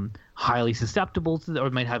highly susceptible to or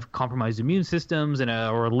might have compromised immune systems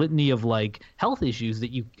or a litany of like health issues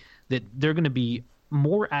that they're going to be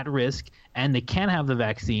more at risk, and they can't have the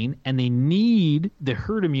vaccine, and they need the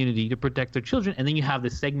herd immunity to protect their children. And then you have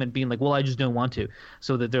this segment being like, well, I just don't want to.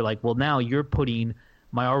 So that they're like, well, now you're putting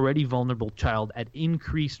my already vulnerable child at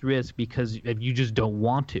increased risk because you just don't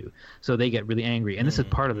want to. So they get really angry. And this is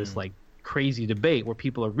part of this like crazy debate where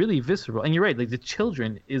people are really visceral. And you're right, like the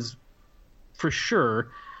children is for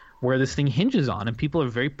sure where this thing hinges on, and people are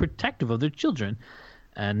very protective of their children.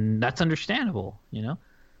 And that's understandable, you know?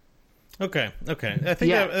 Okay. I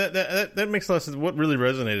think that makes a lot of sense. What really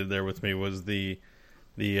resonated there with me was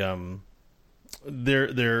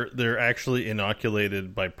they're actually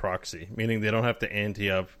inoculated by proxy, meaning they don't have to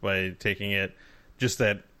ante up by taking it, just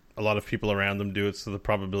that a lot of people around them do it, so the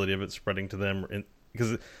probability of it spreading to them,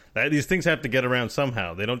 because these things have to get around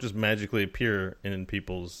somehow. They don't just magically appear in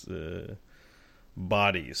people's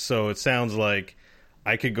bodies. So it sounds like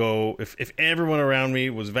I could go, if everyone around me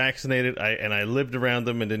was vaccinated and I lived around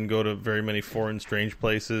them and didn't go to very many foreign, strange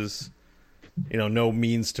places, no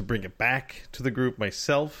means to bring it back to the group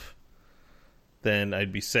myself, then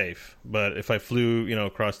I'd be safe. But if I flew,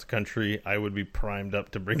 across the country, I would be primed up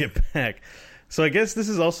to bring it back. So I guess this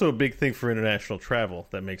is also a big thing for international travel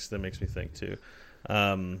that makes me think too.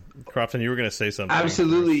 Crofton, you were going to say something.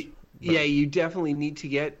 Absolutely. Yeah, you definitely need to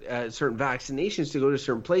get certain vaccinations to go to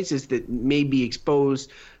certain places that may be exposed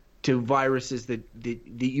to viruses that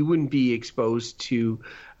you wouldn't be exposed to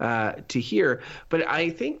here. But I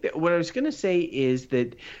think that what I was going to say is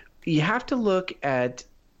that you have to look at,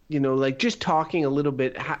 like just talking a little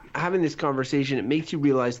bit, having this conversation, it makes you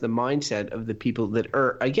realize the mindset of the people that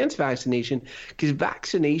are against vaccination, because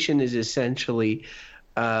vaccination is essentially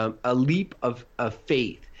a leap of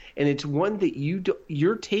faith. And it's one that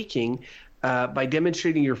you're taking by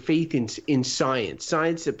demonstrating your faith in science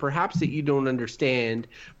that perhaps that you don't understand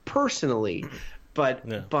personally,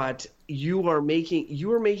 but you are making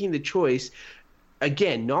the choice.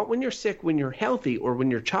 Again, not when you're sick, when you're healthy or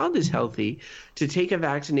when your child is healthy, to take a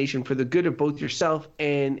vaccination for the good of both yourself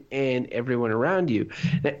and everyone around you.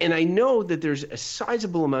 And I know that there's a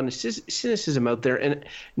sizable amount of cynicism out there, and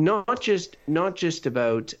not just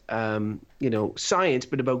about science,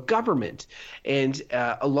 but about government. And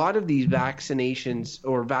a lot of these vaccinations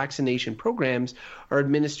or vaccination programs are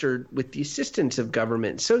administered with the assistance of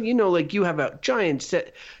government. So, like you have a giant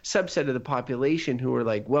subset of the population who are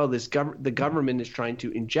like, well, the government is trying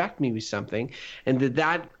to inject me with something, and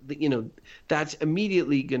that's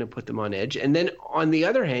immediately going to put them on edge. And then on the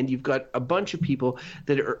other hand, you've got a bunch of people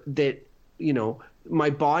that my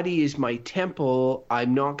body is my temple.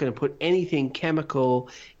 I'm not going to put anything chemical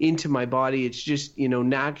into my body. It's just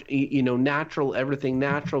natural, everything,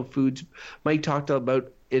 natural foods. Mike talked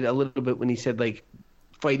about it a little bit when he said like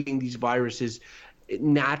fighting these viruses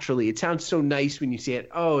naturally. It sounds so nice when you say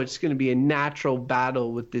it. Oh, it's going to be a natural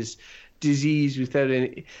battle with this disease without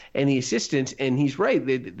any assistance. And he's right.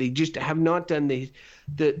 They just have not done the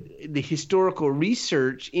historical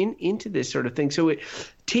research into this sort of thing. So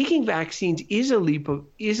taking vaccines is a leap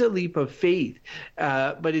of faith,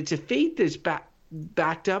 but it's a faith that's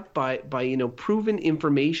backed up by proven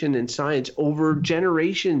information and science over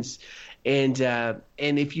generations. And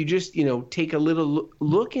if you just take a little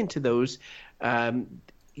look into those,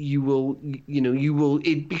 you will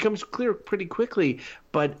it becomes clear pretty quickly.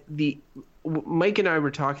 But Mike and I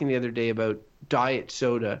were talking the other day about diet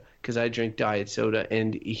soda, because I drink diet soda,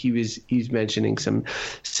 and he's mentioning some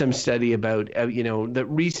study about the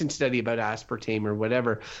recent study about aspartame or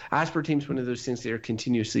whatever. Aspartame is one of those things they're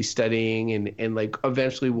continuously studying, and like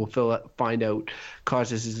eventually we'll find out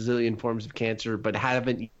causes a zillion forms of cancer, but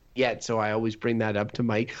haven't yet. So I always bring that up to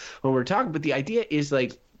Mike when we're talking. But the idea is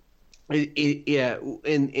like,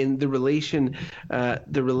 in the relation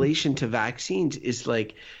to vaccines is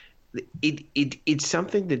like, it's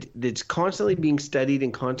something that's constantly being studied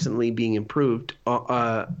and constantly being improved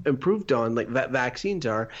on, like that vaccines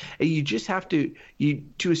are. And you just have to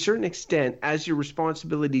a certain extent, as your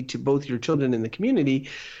responsibility to both your children and the community,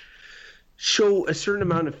 show a certain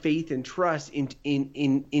amount of faith and trust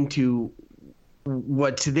into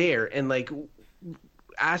what's there. And like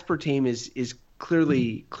aspartame is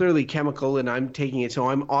clearly chemical, and I'm taking it, so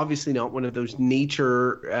I'm obviously not one of those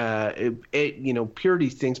nature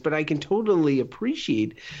purities things, but I can totally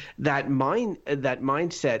appreciate that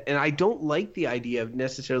mindset. And I don't like the idea of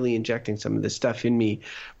necessarily injecting some of this stuff in me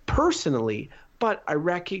personally, but I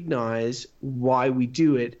recognize why we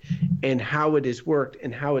do it and how it has worked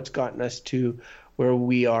and how it's gotten us to where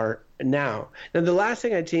we are now. Now, the last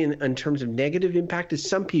thing I'd say in terms of negative impact is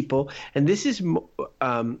some people, and this is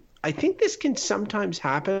I think this can sometimes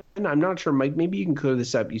happen. I'm not sure, Mike, maybe you can clear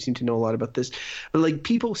this up. You seem to know a lot about this. But like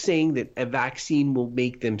people saying that a vaccine will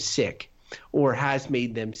make them sick or has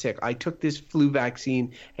made them sick. I took this flu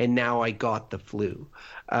vaccine and now I got the flu.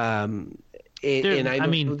 And I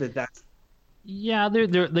know that's... Yeah,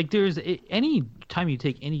 there's any time you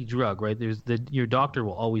take any drug, right? Your doctor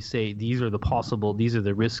will always say these are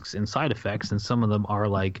the risks and side effects, and some of them are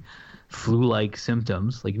like flu-like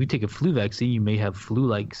symptoms. Like if you take a flu vaccine, you may have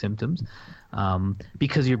flu-like symptoms,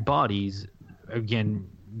 because your body's, again,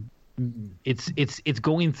 it's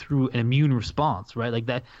going through an immune response, right? Like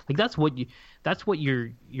that. Like that's what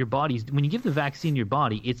your body's, when you give the vaccine to your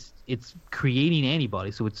body, it's creating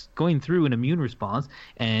antibodies, so it's going through an immune response,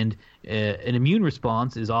 and an immune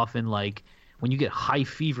response is often like when you get high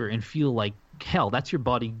fever and feel like hell, that's your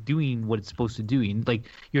body doing what it's supposed to do. Like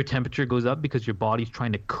your temperature goes up because your body's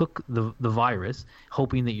trying to cook the virus,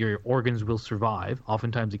 hoping that your organs will survive.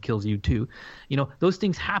 Oftentimes it kills you too. Those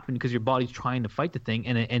things happen because your body's trying to fight the thing.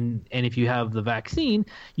 And if you have the vaccine,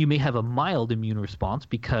 you may have a mild immune response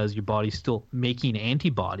because your body's still making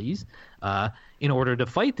antibodies in order to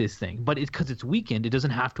fight this thing. But it's because it's weakened, it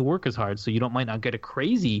doesn't have to work as hard. So you might not get a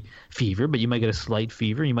crazy fever, but you might get a slight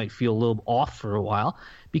fever. You might feel a little off for a while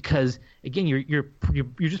because, again, you're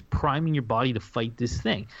just priming your body to fight this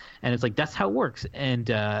thing. And it's like that's how it works. And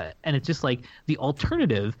it's just like the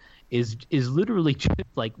alternative is literally just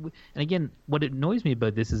like. And again, what annoys me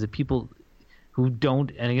about this is that people who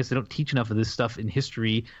don't, and I guess they don't teach enough of this stuff in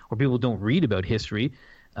history, or people don't read about history.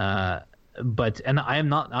 And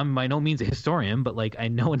I'm by no means a historian, but like I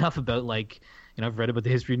know enough about, like, I've read about the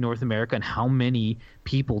history of North America and how many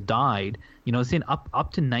people died. Saying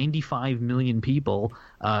up to 95 million people,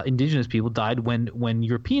 indigenous people, died when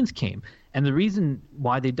Europeans came. And the reason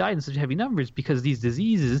why they died in such heavy numbers is because these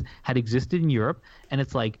diseases had existed in Europe, and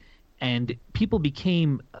it's like, and people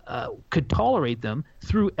could tolerate them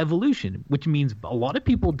through evolution, which means a lot of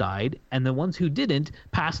people died, and the ones who didn't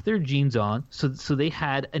passed their genes on, so they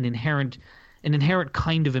had an inherent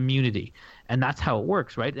kind of immunity, and that's how it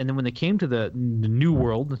works, right? And then when they came to the New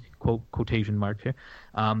World, quotation marks here,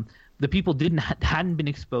 the people hadn't been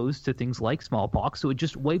exposed to things like smallpox, so it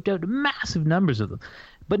just wiped out massive numbers of them,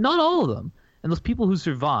 but not all of them. And those people who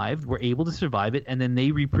survived were able to survive it, and then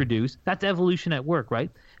they reproduce. That's evolution at work,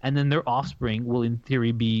 right? And then their offspring will, in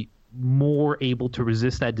theory, be more able to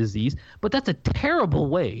resist that disease. But that's a terrible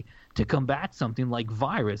way to combat something like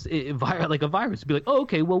virus, like a virus. To be like, oh,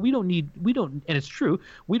 okay, well, we don't, and it's true,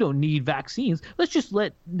 we don't need vaccines. Let's just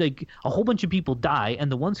let like a whole bunch of people die,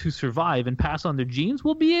 and the ones who survive and pass on their genes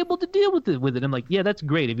will be able to deal with it. I'm like, yeah, that's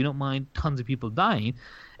great if you don't mind tons of people dying,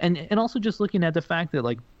 and also just looking at the fact that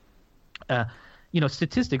like,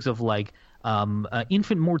 statistics of like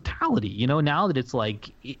infant mortality. Now that it's like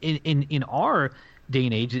in our day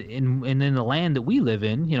and age, and in the land that we live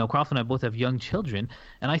in, Croft and I both have young children,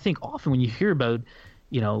 and I think often when you hear about,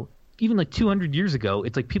 even like 200 years ago,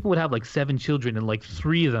 it's like people would have like 7 children and like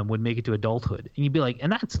 3 of them would make it to adulthood, and you'd be like, and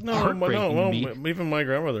that's heartbreaking to me. Even my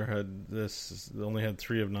grandmother had this; they only had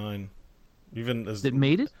 3 of 9. Even as that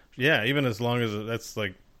made it. Yeah, even as long as that's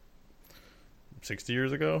like 60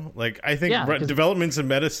 years ago. Like I think developments in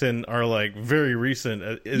medicine are like very recent.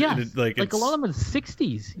 Like a lot of them are the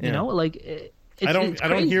 60s. You know, like. I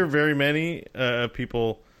don't hear very many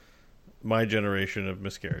people my generation of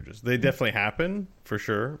miscarriages. They definitely happen for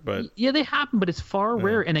sure, but yeah, they happen, but it's far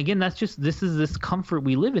rare. And again, this is this comfort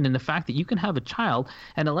we live in the fact that you can have a child,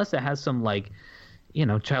 and unless it has some like,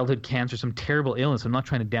 childhood cancer, some terrible illness. I'm not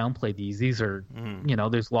trying to downplay these. These are,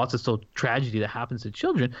 there's lots of still tragedy that happens to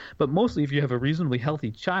children, but mostly if you have a reasonably healthy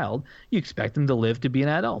child, you expect them to live to be an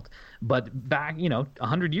adult. But back,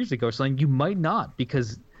 100 years ago or something, you might not,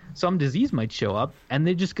 because some disease might show up and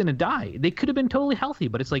they're just going to die. They could have been totally healthy,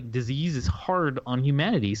 but it's like disease is hard on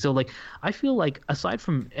humanity. So like, I feel like aside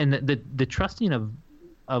from, and the trusting of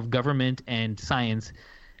of government and science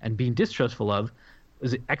and being distrustful of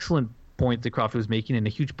is an excellent point that Crawford was making and a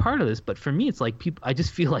huge part of this. But for me, it's like I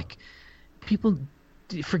just feel like people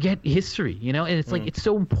forget history, and it's like it's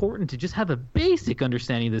so important to just have a basic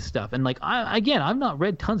understanding of this stuff. And like I've not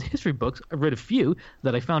read tons of history books. I've read a few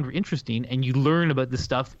that I found interesting, and you learn about this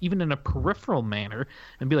stuff even in a peripheral manner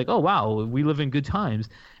and be like, oh wow, we live in good times,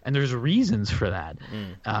 and there's reasons for that.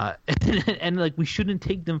 And like we shouldn't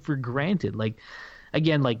take them for granted. Like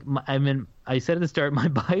again, like I said at the start, my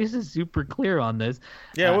bias is super clear on this.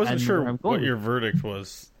 Yeah, I wasn't sure what your verdict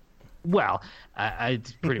was. Well,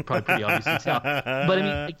 it's probably pretty obvious to tell. But I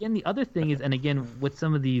mean, again, the other thing is, and again, with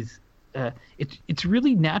some of these, it's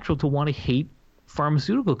really natural to want to hate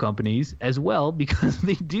pharmaceutical companies as well because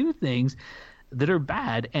they do things that are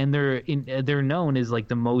bad, and they're known as like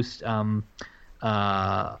the most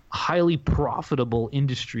highly profitable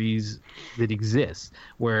industries that exist,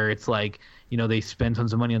 where it's like they spend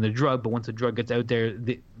tons of money on the drug, but once the drug gets out there,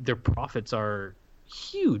 their profits are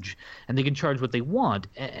huge and they can charge what they want,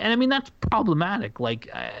 and I mean that's problematic. Like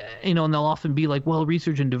and they'll often be like, well,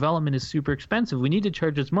 research and development is super expensive, we need to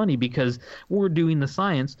charge this money because we're doing the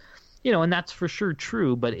science, and that's for sure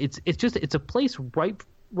true, but it's a place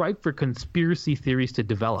ripe for conspiracy theories to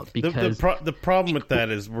develop. Because the problem with that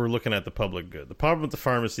is we're looking at the public good. The problem with the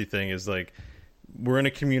pharmacy thing is like we're in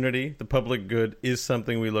a community, the public good is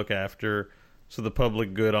something we look after, so the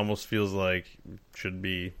public good almost feels like should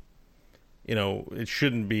be it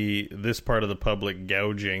shouldn't be this part of the public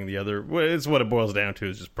gouging the other. It's what it boils down to,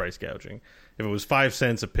 is just price gouging. If it was 5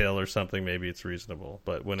 cents a pill or something, maybe it's reasonable.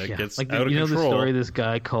 But when it gets out of control, the story of this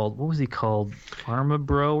guy called, what was he called, Pharma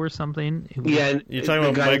Bro or something? Yeah, you're talking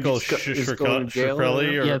about Michael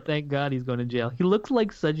Shkreli? Yeah, thank God he's going to jail. He looks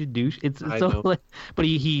like such a douche. It's so like, but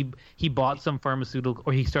he bought some pharmaceutical,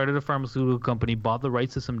 or he started a pharmaceutical company, bought the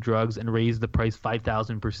rights to some drugs, and raised the price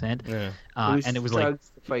 5,000%. Yeah, and it was like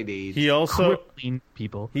fight AIDS. He also crippling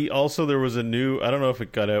people. He also, there was a new, I don't know if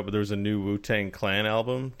it got out, but there was a new Wu-Tang Clan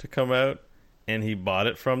album to come out. And he bought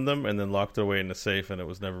it from them and then locked it away in the safe, and it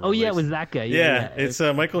was never released. Oh, yeah, it was that guy. Yeah. It's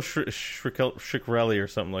Michael Shkreli or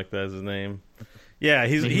something like that is his name. Yeah,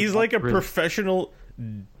 he's like a professional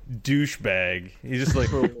douchebag. He's just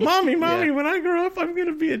like, Mommy, when I grow up, I'm going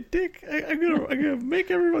to be a dick. I'm gonna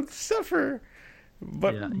make everyone suffer.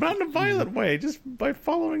 But not in a violent way, just by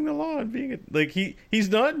following the law and being he's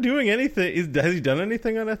not doing anything. Has he done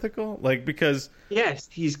anything unethical? Like, because yes,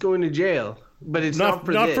 he's going to jail. But it's not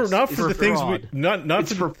for the things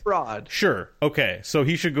it's for fraud. Sure, okay, so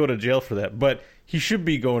he should go to jail for that, but he should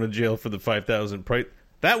be going to jail for the 5,000 price.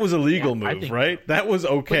 That was a legal move, right? So. That was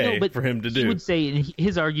okay for him to do. He would say, and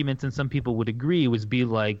his arguments, and some people would agree, would be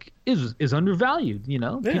like, is undervalued.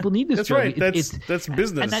 People need this. That's drug. Right. That's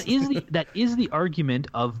business, and that is the argument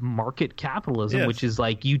of market capitalism, which is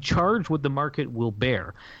like you charge what the market will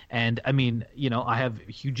bear. And I mean, I have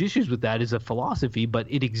huge issues with that as a philosophy, but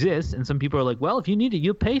it exists, and some people are like, well, if you need it,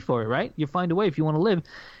 you'll pay for it, right? You find a way if you want to live,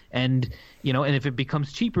 and and if it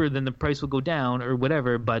becomes cheaper, then the price will go down or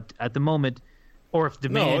whatever. But at the moment. Or if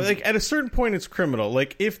demand... No, like at a certain point it's criminal.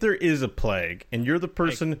 Like if there is a plague and you're the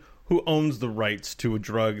person who owns the rights to a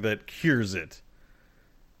drug that cures it,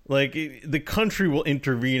 like the country will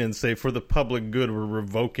intervene and say, for the public good, we're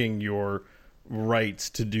revoking your rights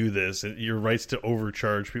to do this, your rights to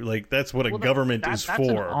overcharge people. Like that's what a government is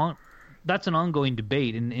for. That's an ongoing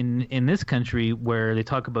debate in this country where they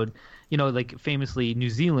talk about, like famously New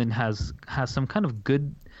Zealand has some kind of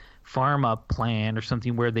good pharma plan or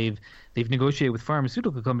something where they've negotiated with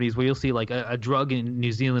pharmaceutical companies where you'll see like a drug in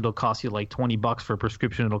New Zealand will cost you like $20 for a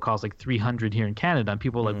prescription. It'll cost like $300 here in Canada. And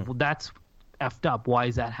people are like, well, that's effed up. Why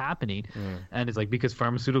is that happening? And it's like, because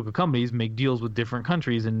pharmaceutical companies make deals with different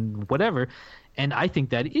countries and whatever. And I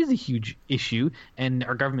think that is a huge issue. And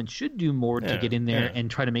our government should do more to get in there and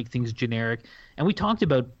try to make things generic. And we talked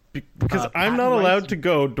about because I'm not allowed to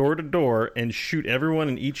go door to door and shoot everyone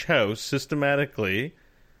in each house systematically.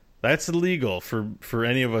 That's illegal for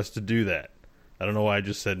any of us to do that. I don't know why I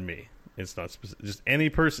just said me. It's not specific, just any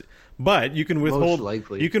person. But you can withhold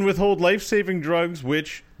life-saving drugs,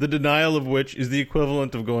 which the denial of which is the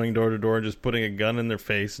equivalent of going door to door and just putting a gun in their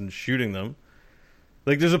face and shooting them.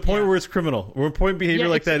 Like, there's a point where it's criminal. Where a point behavior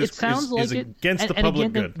like that is against the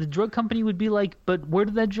public good. The drug company would be like, but where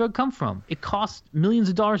did that drug come from? It costs millions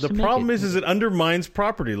of dollars to make it. The problem is it undermines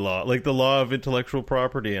property law, like the law of intellectual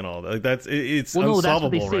property and all that. Like it's unsolvable that's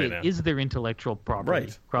what they say. Right now. Is there intellectual property?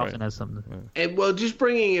 Right. Crofton has something. And well, just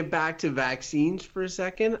bringing it back to vaccines for a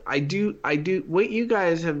second, I do. What you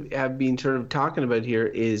guys have been sort of talking about here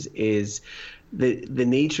is the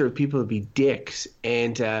nature of people to be dicks.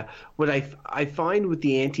 And what I find with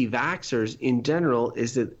the anti-vaxxers in general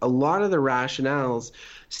is that a lot of the rationales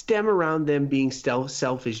stem around them being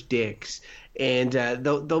selfish dicks. And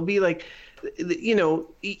they'll be like, you know,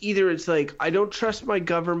 either it's like, I don't trust my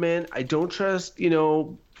government, I don't trust, you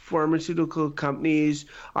know, pharmaceutical companies,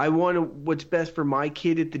 I want what's best for my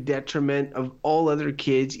kid at the detriment of all other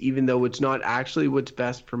kids, even though it's not actually what's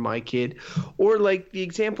best for my kid. Or like the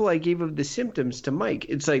example I gave of the symptoms to Mike,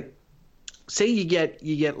 it's like, say you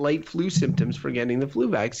get light flu symptoms for getting the flu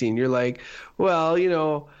vaccine. You're like, well, you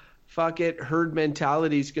know, fuck it, herd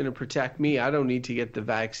mentality is going to protect me. I don't need to get the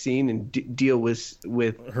vaccine and deal with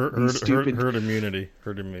stupid herd immunity.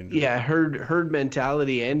 Yeah, herd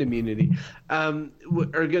mentality and immunity are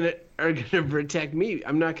gonna protect me.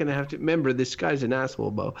 I'm not gonna have to remember. This guy's an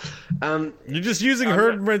asshole, Bo. You're just using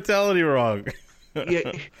herd mentality wrong.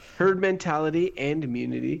 Yeah, herd mentality and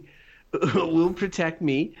immunity will protect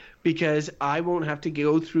me because I won't have to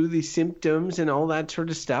go through the symptoms and all that sort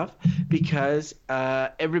of stuff because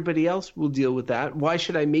everybody else will deal with that. Why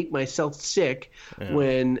should I make myself sick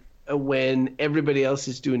when everybody else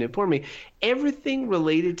is doing it for me? Everything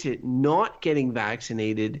related to not getting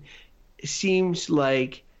vaccinated seems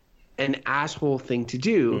like an asshole thing to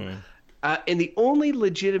do. And the only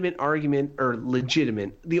the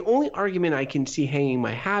only argument I can see hanging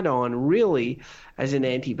my hat on really as an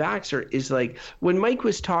anti-vaxxer is like when Mike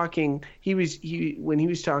was talking, when he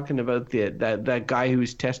was talking about that guy who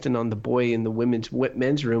was testing on the boy in the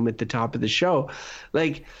men's room at the top of the show,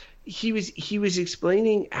 like he was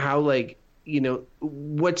explaining how, like, you know,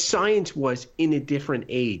 what science was in a different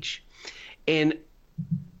age. And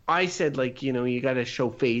I said, like, you know, you got to show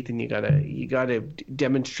faith and you got to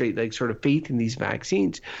demonstrate like sort of faith in these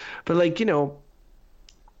vaccines. But like, you know,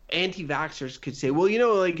 anti-vaxxers could say, well, you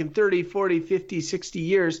know, like in 30, 40, 50, 60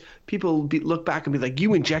 years, people will look back and be like,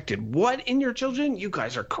 you injected what in your children? You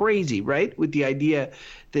guys are crazy, right? With the idea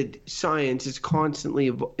that science is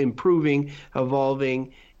constantly improving,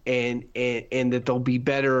 evolving, and that there'll be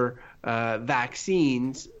better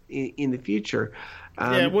vaccines in the future.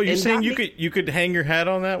 Yeah, well, you're saying you could hang your hat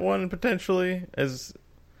on that one potentially as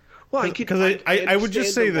well. I would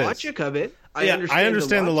just say this. Logic of it. I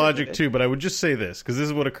understand the logic too, but I would just say this because this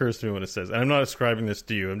is what occurs to me when it says. And I'm not ascribing this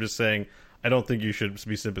to you. I'm just saying I don't think you should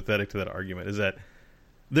be sympathetic to that argument. Is that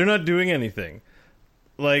they're not doing anything.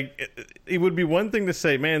 Like it would be one thing to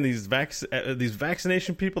say, man, these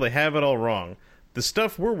vaccination people, they have it all wrong. The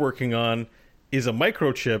stuff we're working on is a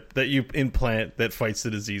microchip that you implant that fights the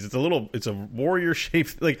disease. It's a warrior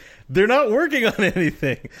shaped, like they're not working on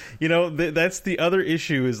anything. You know, that's the other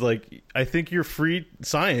issue is like, I think your free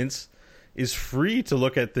science is free to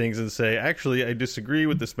look at things and say, actually, I disagree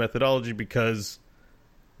with this methodology because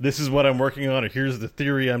this is what I'm working on, or here's the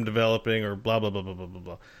theory I'm developing, or blah, blah, blah, blah, blah, blah,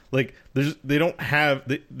 blah. Like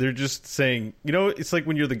they're just saying, you know, it's like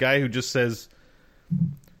when you're the guy who just says,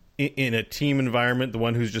 in a team environment, the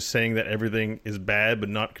one who's just saying that everything is bad but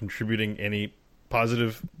not contributing any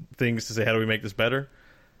positive things to say, how do we make this better?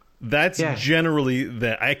 That's generally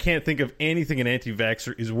that. I can't think of anything an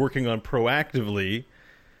anti-vaxxer is working on proactively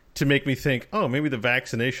to make me think, oh, maybe the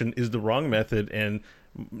vaccination is the wrong method and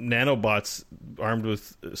nanobots armed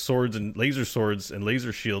with swords and laser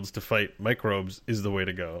shields to fight microbes is the way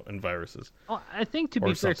to go, and viruses. Well, I think, to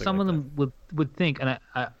be fair, some of them would think, and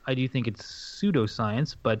I do think it's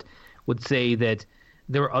pseudoscience, but would say that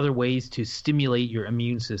there are other ways to stimulate your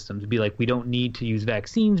immune system, to be like, we don't need to use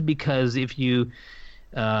vaccines because if you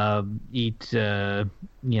eat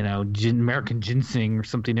American ginseng or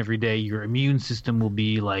something every day, your immune system will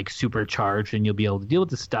be like supercharged and you'll be able to deal with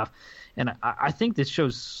this stuff. And I think this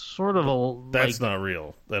shows sort of that's not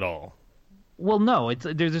real at all. Well, no,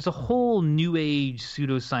 there's a whole new age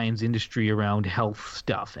pseudoscience industry around health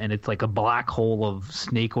stuff, and it's like a black hole of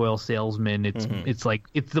snake oil salesmen. It's like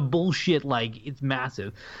it's the bullshit, like it's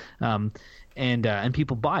massive. And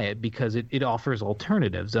people buy it because it offers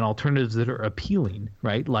alternatives that are appealing,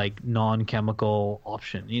 right? Like non-chemical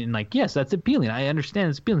option. And like, yes, that's appealing. I understand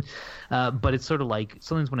it's appealing. But it's sort of like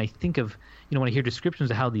sometimes when I think of, when I hear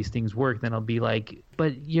descriptions of how these things work, then I'll be like,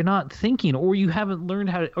 but you're not thinking, or you haven't learned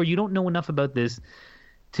how to, or you don't know enough about this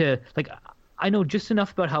to, like, I know just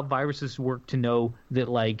enough about how viruses work to know that,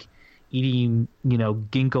 like, eating,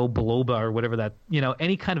 ginkgo biloba or whatever that,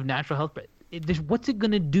 any kind of natural health, what's it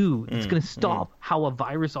going to do? It's going to stop how a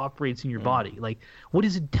virus operates in your body. Like, what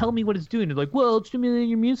is it? Tell me what it's doing. It's like, well, it's stimulating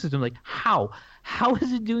your immune system. Like, how? How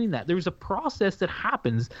is it doing that? There's a process that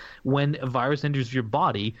happens when a virus enters your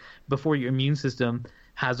body before your immune system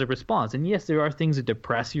has a response. And yes, there are things that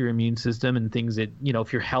depress your immune system and things that, you know,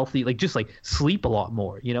 if you're healthy, like just like sleep a lot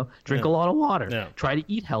more, you know, drink a lot of water, try to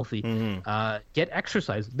eat healthy, get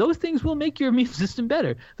exercise. Those things will make your immune system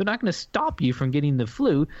better. They're not going to stop you from getting the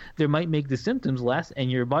flu. They might make the symptoms less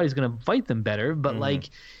and your body's going to fight them better. But like,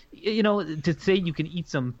 you know, to say you can eat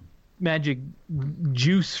some magic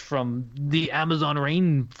juice from the Amazon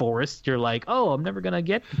rainforest, you're like, oh, I'm never gonna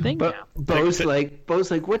get the thing now. Bo's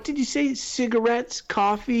like, what did you say? Cigarettes,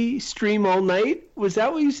 coffee, stream all night? Was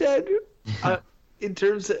that what you said? In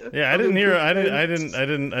terms of I didn't hear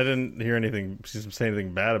anything. Say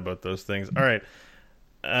anything bad about those things. All right,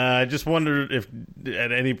 I just wondered if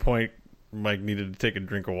at any point Mike needed to take a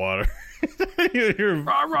drink of water. You're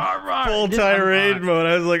full tirade mode.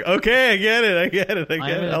 I was like, okay, I get it.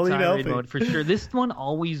 I'll eat healthy mode for sure. This one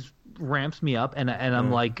always ramps me up, and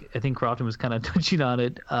I'm like, I think Crofton was kind of touching on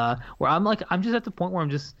it, where I'm like, I'm just at the point where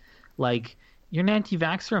I'm just like, you're an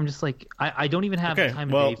anti-vaxxer. I'm just like, I don't even have the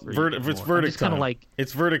time of day for you. It's verdict time. Like,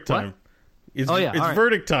 it's verdict time. What? It's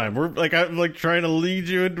verdict time. I'm like trying to lead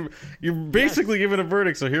you into. You're basically giving a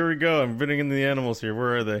verdict. So here we go. I'm bidding in the animals here.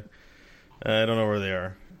 Where are they? I don't know where they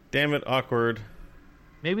are. Damn it, awkward.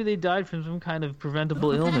 Maybe they died from some kind of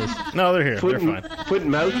preventable illness. No, they're here. They're fine. Foot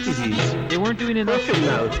and mouth disease. They weren't doing enough.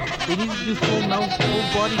 They needed to do full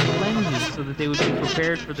body cleanses so that they would be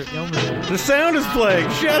prepared for their illness. The sound is playing.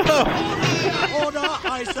 Shut up. Order,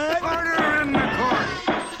 I said. Order in the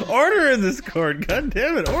court. Order in this court. God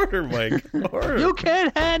damn it. Order, Mike. Order. You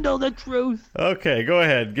can't handle the truth. Okay, go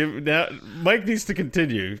ahead. Mike needs to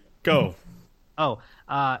continue. Go.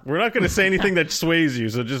 We're not going to say anything that sways you,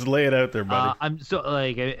 so just lay it out there, buddy.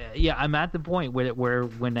 I'm at the point where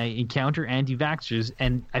when I encounter anti-vaxxers,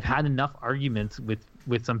 and I've had enough arguments with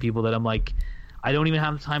some people that I'm like, I don't even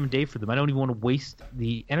have the time of day for them. I don't even want to waste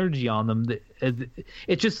the energy on them.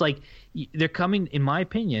 It's just like they're coming, in my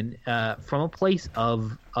opinion, from a place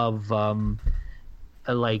of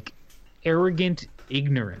like arrogant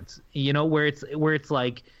ignorance. You know, where it's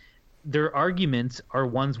like their arguments are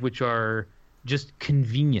ones which are just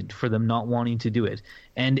convenient for them not wanting to do it,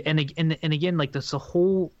 and again, like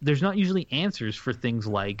there's not usually answers for things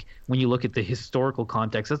like when you look at the historical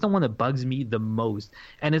context. That's the one that bugs me the most,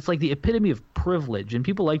 and it's like the epitome of privilege. And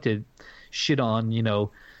people like to shit on, you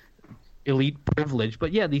know, elite privilege,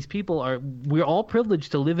 but yeah, we're all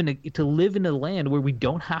privileged to live in a land where we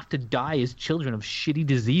don't have to die as children of shitty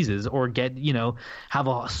diseases or get, you know, have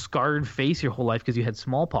a scarred face your whole life because you had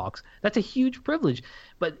smallpox. That's a huge privilege.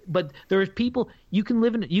 But there's people, you can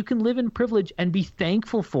live in privilege and be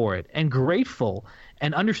thankful for it and grateful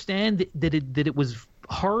and understand that it was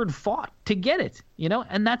hard fought to get it, you know,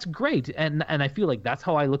 and that's great. And I feel like that's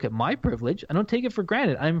how I look at my privilege. I don't take it for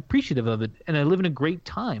granted. I'm appreciative of it, and I live in a great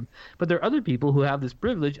time. But there are other people who have this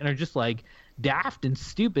privilege and are just like daft and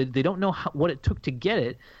stupid. They don't know what it took to get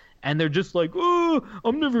it. And they're just like, oh,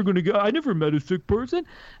 I'm never going to go. I never met a sick person.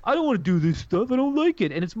 I don't want to do this stuff. I don't like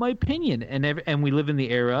it. And it's my opinion. And we live in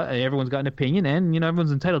the era, and everyone's got an opinion, and, you know,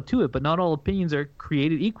 everyone's entitled to it. But not all opinions are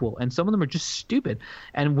created equal. And some of them are just stupid.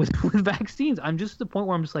 And with vaccines, I'm just at the point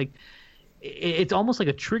where I'm just like, it's almost like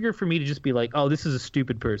a trigger for me to just be like, oh, this is a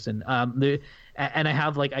stupid person. And I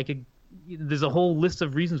have like, there's a whole list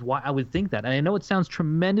of reasons why I would think that. And I know it sounds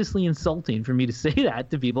tremendously insulting for me to say that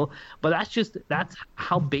to people, but that's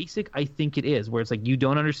how basic I think it is, where it's like, you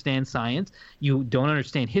don't understand science, you don't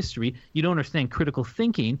understand history, you don't understand critical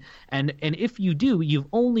thinking, and if you do, you've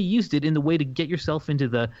only used it in the way to get yourself into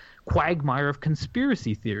the quagmire of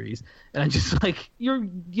conspiracy theories. And I'm just like, you're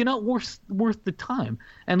not worth the time.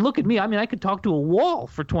 And look at me. I mean, I could talk to a wall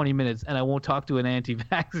for 20 minutes and I won't talk to an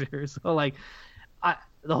anti-vaxxer. So like,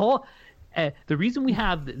 the reason we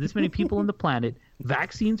have this many people on the planet,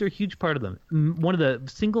 vaccines are a huge part of them. One of the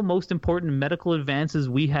single most important medical advances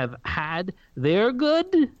we have had. They're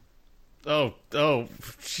good. Oh. Put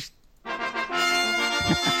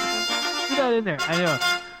that in there. I know.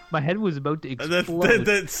 My head was about to explode.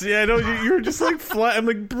 I know you were just like flat. I'm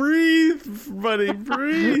like, breathe, buddy,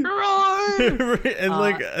 breathe. And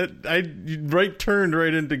like, I turned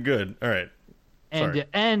right into good. All right.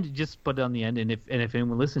 And just put it on the end, and if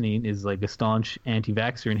anyone listening is like a staunch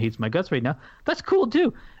anti-vaxxer and hates my guts right now, that's cool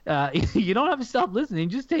too. You don't have to stop listening.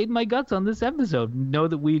 Just hate my guts on this episode. Know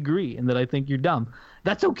that we agree and that I think you're dumb.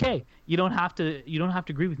 That's okay. You don't have to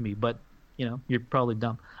agree with me, but you know, you're probably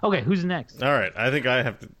dumb. Okay, who's next? All right, I think I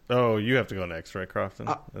have to. Oh, you have to go next, right, Crofton?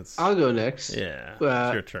 I'll go next. Yeah,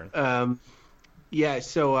 it's your turn.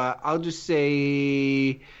 So I'll just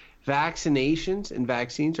say vaccinations and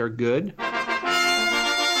vaccines are good.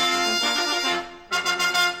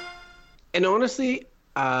 And honestly,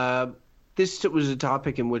 this was a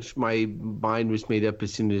topic in which my mind was made up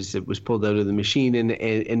as soon as it was pulled out of the machine,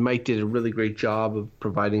 and Mike did a really great job of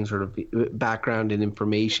providing sort of background and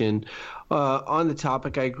information on the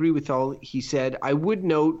topic. I agree with all he said. I would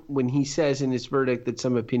note when he says in his verdict that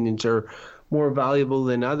some opinions are more valuable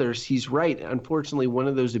than others, he's right. Unfortunately, one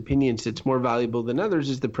of those opinions that's more valuable than others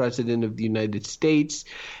is the President of the United States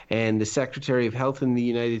and the Secretary of Health in the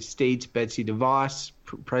United States, Betsy DeVos,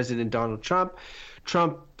 President Donald Trump.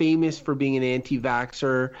 Trump, famous for being an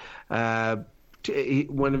anti-vaxxer.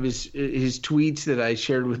 One of his tweets that I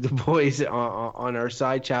shared with the boys on our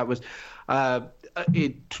side chat was,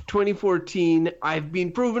 in 2014, I've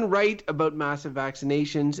been proven right about massive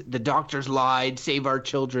vaccinations. The doctors lied. Save our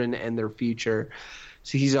children and their future.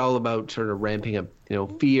 So he's all about sort of ramping up,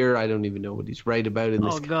 fear. I don't even know what he's right about in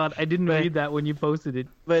this. Oh God, I didn't read that when you posted it.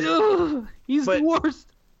 But he's the worst.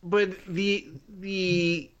 But he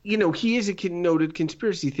is a noted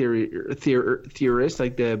conspiracy theorist,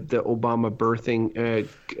 like the Obama birther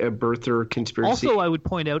conspiracy. Also, I would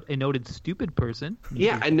point out a noted stupid person.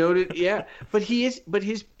 Yeah, I noted. Yeah, but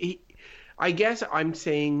I guess I'm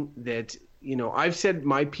saying that. I've said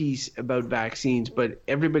my piece about vaccines, but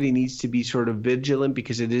everybody needs to be sort of vigilant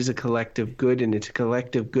because it is a collective good, and it's a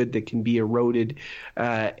collective good that can be eroded,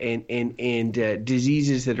 and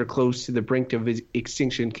diseases that are close to the brink of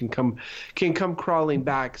extinction can come crawling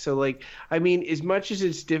back. So, as much as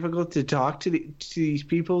it's difficult to talk to these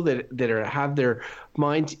people that have their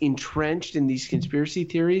minds entrenched in these conspiracy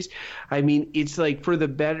theories, it's like for the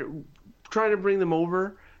better, trying to bring them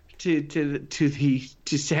over to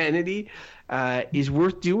sanity is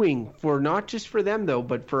worth doing, for not just for them though,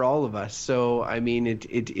 but for all of us. So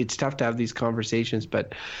it's tough to have these conversations,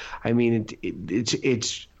 but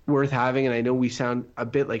it's worth having. And I know we sound a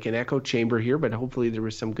bit like an echo chamber here, but hopefully there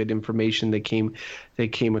was some good information that came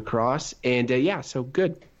across. And so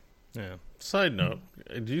good. Yeah. Side note: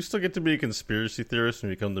 do you still get to be a conspiracy theorist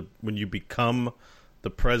when you become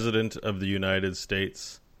the president of the United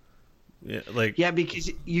States? Yeah,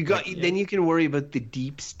 because then you can worry about the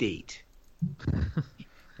deep state.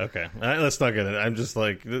 Okay, let's not get it. I'm just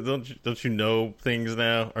like, don't you know things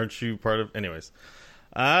now? Aren't you part of? Anyways,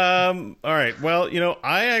 all right. Well,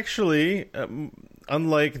 I actually,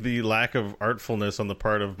 unlike the lack of artfulness on the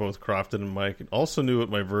part of both Crofton and Mike, also knew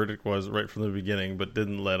what my verdict was right from the beginning, but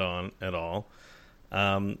didn't let on at all.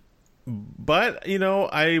 But,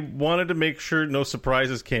 I wanted to make sure no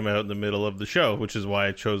surprises came out in the middle of the show, which is why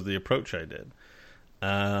I chose the approach I did.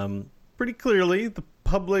 Pretty clearly, the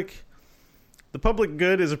public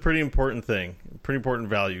good is a pretty important thing, pretty important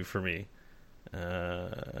value for me,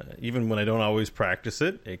 even when I don't always practice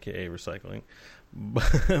it, aka recycling.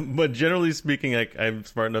 But generally speaking, I'm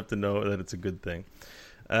smart enough to know that it's a good thing.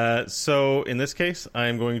 So in this case,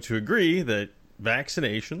 I'm going to agree that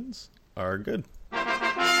vaccinations are good.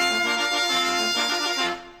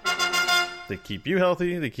 They keep you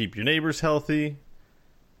healthy. They keep your neighbors healthy.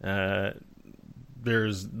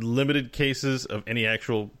 There's limited cases of any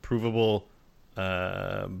actual provable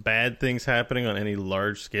bad things happening on any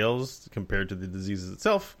large scales compared to the disease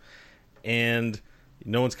itself. And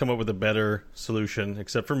no one's come up with a better solution,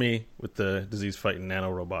 except for me, with the disease-fighting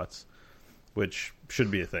nanorobots, which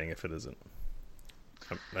should be a thing if it isn't.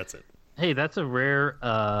 That's it. Hey, that's a rare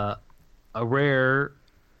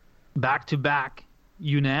back-to-back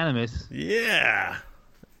unanimous. Yeah.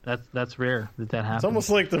 That's rare that happens. It's almost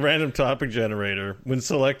like the random topic generator, when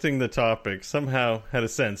selecting the topic, somehow had a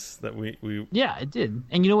sense that we Yeah, it did.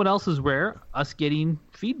 And you know what else is rare? Us getting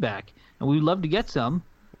feedback. And we'd love to get some.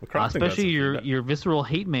 Especially your visceral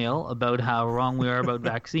hate mail about how wrong we are about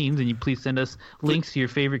vaccines. And you please send us links to your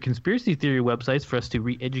favorite conspiracy theory websites for us to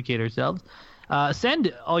re-educate ourselves.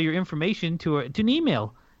 Send all your information to an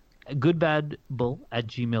email,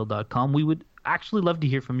 goodbadbull@gmail.com. We would actually love to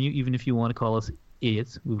hear from you, even if you want to call us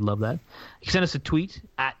idiots. We would love that. You can send us a tweet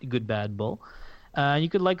 @goodbadbull. You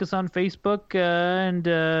could like us on Facebook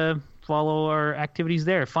and follow our activities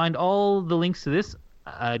there. Find all the links to this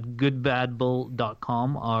at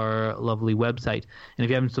goodbadbull.com, our lovely website. And if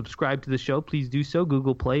you haven't subscribed to the show, please do so.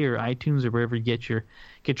 Google Play or iTunes or wherever you get your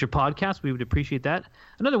podcast. We would appreciate that.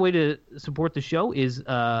 Another way to support the show is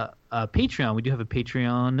Patreon. We do have a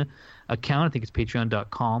Patreon account. I think it's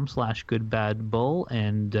patreon.com/goodbadbull.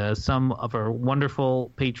 And some of our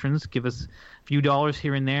wonderful patrons give us a few dollars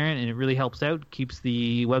here and there, and it really helps out, keeps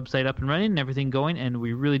the website up and running and everything going, and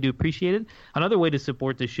we really do appreciate it. Another way to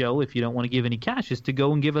support the show, if you don't want to give any cash, is to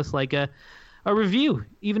go and give us like a review,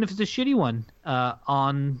 even if it's a shitty one,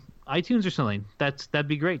 on iTunes or something. That'd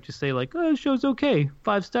be great. Just say like, oh, the show's okay,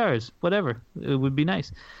 5 stars, whatever. It would be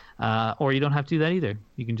nice. Or you don't have to do that either.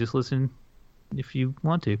 You can just listen if you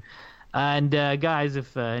want to. And guys,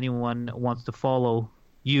 if anyone wants to follow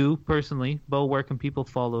you personally, Bo, where can people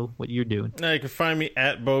follow what you're doing? Now you can find me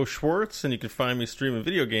at Bo Schwartz, and you can find me streaming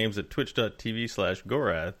video games at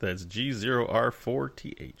twitch.tv/Gorath. That's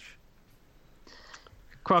G0R4TH.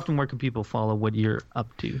 Crofton, where can people follow what you're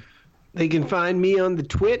up to? They can find me on the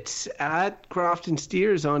twits at Crofton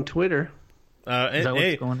Steers on Twitter. Is that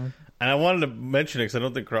what's going on? And I wanted to mention it because I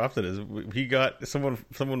don't think Crofton is. He got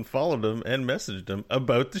someone followed him and messaged him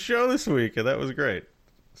about the show this week, and that was great.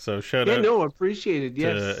 So shout out. Yeah, no, appreciated.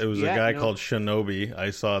 Yes, it was a guy called Shinobi.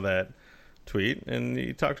 I saw that tweet, and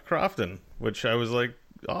he talked to Crofton, which I was like,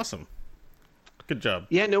 awesome. Good job.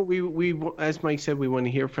 Yeah, no, we as Mike said, we want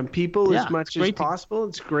to hear from people as much as possible.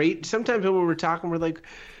 It's great. Sometimes when we're talking, we're like,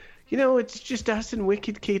 it's just us and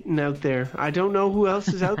Wicked Kitten out there. I don't know who else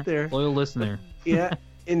is out there. Loyal listener. Yeah.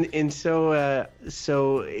 And so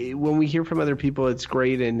when we hear from other people, it's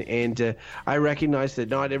great. And I recognize that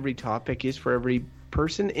not every topic is for every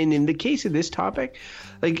person. And in the case of this topic,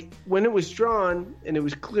 like when it was drawn and it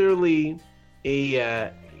was clearly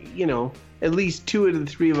at least two out of the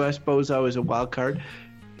three of us, Bozo was a wild card.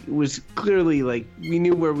 It was clearly like we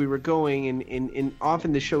knew where we were going. And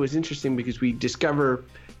often the show is interesting because we discover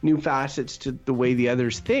new facets to the way the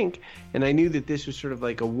others think, and I knew that this was sort of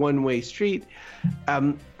like a one-way street.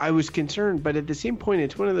 I was concerned, but at the same point,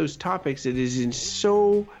 it's one of those topics that is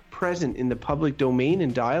so present in the public domain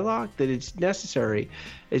and dialogue that it's necessary.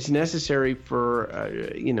 It's necessary for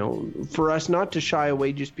for us not to shy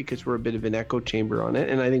away just because we're a bit of an echo chamber on it.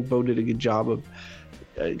 And I think Bo did a good job of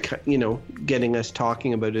getting us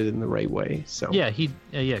talking about it in the right way. So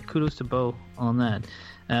kudos to Bo on that.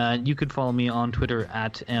 You could follow me on Twitter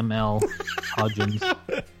at ML Hodgins.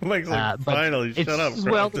 Mike's like, finally, shut up.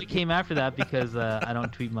 Well, it came after that because I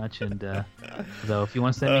don't tweet much, and so if you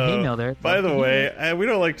want to send me an email there. By the way, we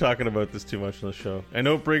don't like talking about this too much on the show. I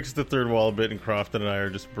know it breaks the third wall a bit, and Crofton and I are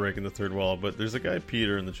just breaking the third wall, but there's a guy,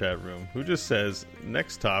 Peter, in the chat room who just says,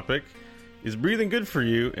 next topic is breathing good for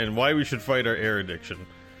you and why we should fight our air addiction.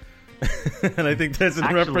 And I think that's in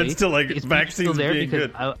reference to vaccines being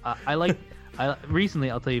good.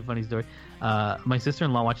 Recently, I'll tell you a funny story. My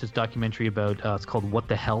sister-in-law watched this documentary about it's called What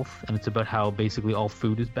the Health, and it's about how basically all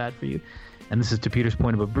food is bad for you. And this is to Peter's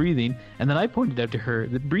point about breathing. And then I pointed out to her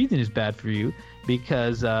that breathing is bad for you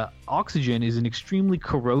because oxygen is an extremely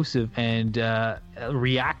corrosive and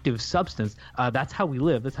reactive substance. That's how we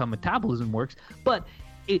live. That's how metabolism works. But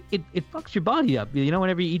it fucks your body up.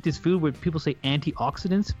 Whenever you eat this food where people say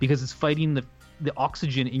antioxidants because it's fighting the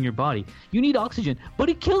oxygen in your body. You need oxygen, but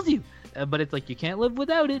it kills you. But it's like you can't live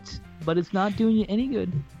without it, but it's not doing you any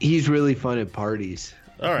good. He's really fun at parties.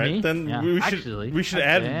 All right, then we should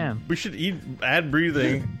add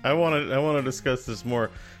breathing. I want to discuss this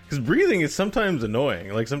more because breathing is sometimes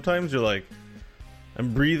annoying. Like sometimes you're like,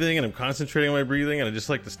 I'm breathing and I'm concentrating on my breathing and I just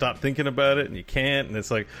like to stop thinking about it and you can't, and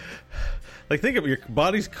it's like think of your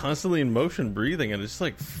body's constantly in motion breathing and it's just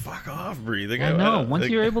like fuck off breathing. I know. Once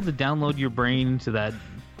you're able to download your brain to that.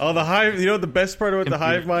 Oh, the hive! The best part about the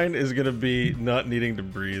hive mind is going to be not needing to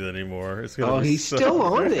breathe anymore. It's gonna he's still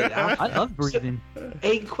on it. I love breathing.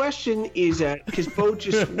 A question is because Bo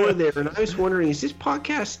just swore there, and I was wondering, is this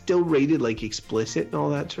podcast still rated like explicit and all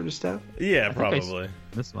that sort of stuff? Yeah, probably.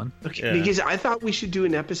 This one. Okay, yeah. Because I thought we should do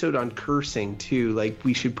an episode on cursing too. Like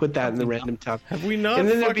we should put that in the random top. Have we not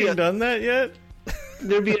fucking done that yet?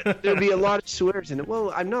 There'd be a lot of swears in it.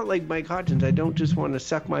 Well, I'm not like Mike Hodgins. I don't just want to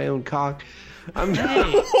suck my own cock. What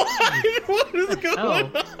is going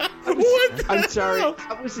on? I'm sorry.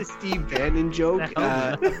 That was a Steve Bannon joke.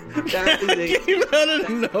 That came out of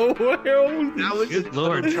nowhere. That was a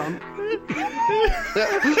Lord Trump.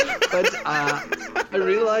 But I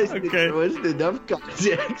realized that there wasn't enough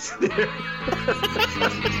context there.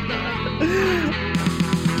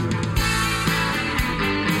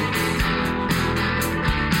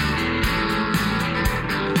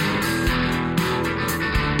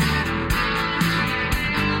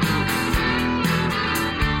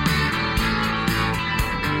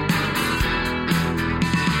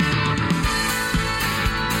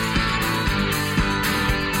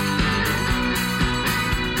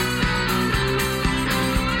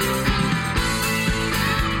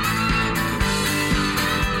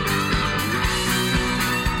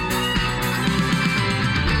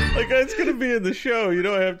 It's going to be in the show.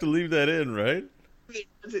 I have to leave that in, right?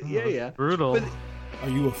 Yeah. Brutal. Are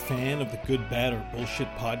you a fan of the Good, Bad, or Bullshit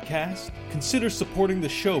podcast? Consider supporting the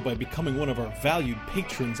show by becoming one of our valued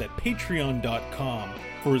patrons at patreon.com.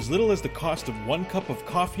 For as little as the cost of 1 cup of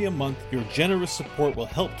coffee a month, your generous support will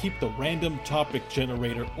help keep the random topic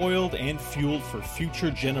generator oiled and fueled for future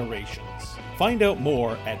generations. Find out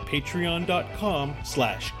more at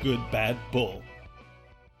patreon.com/goodbadbull.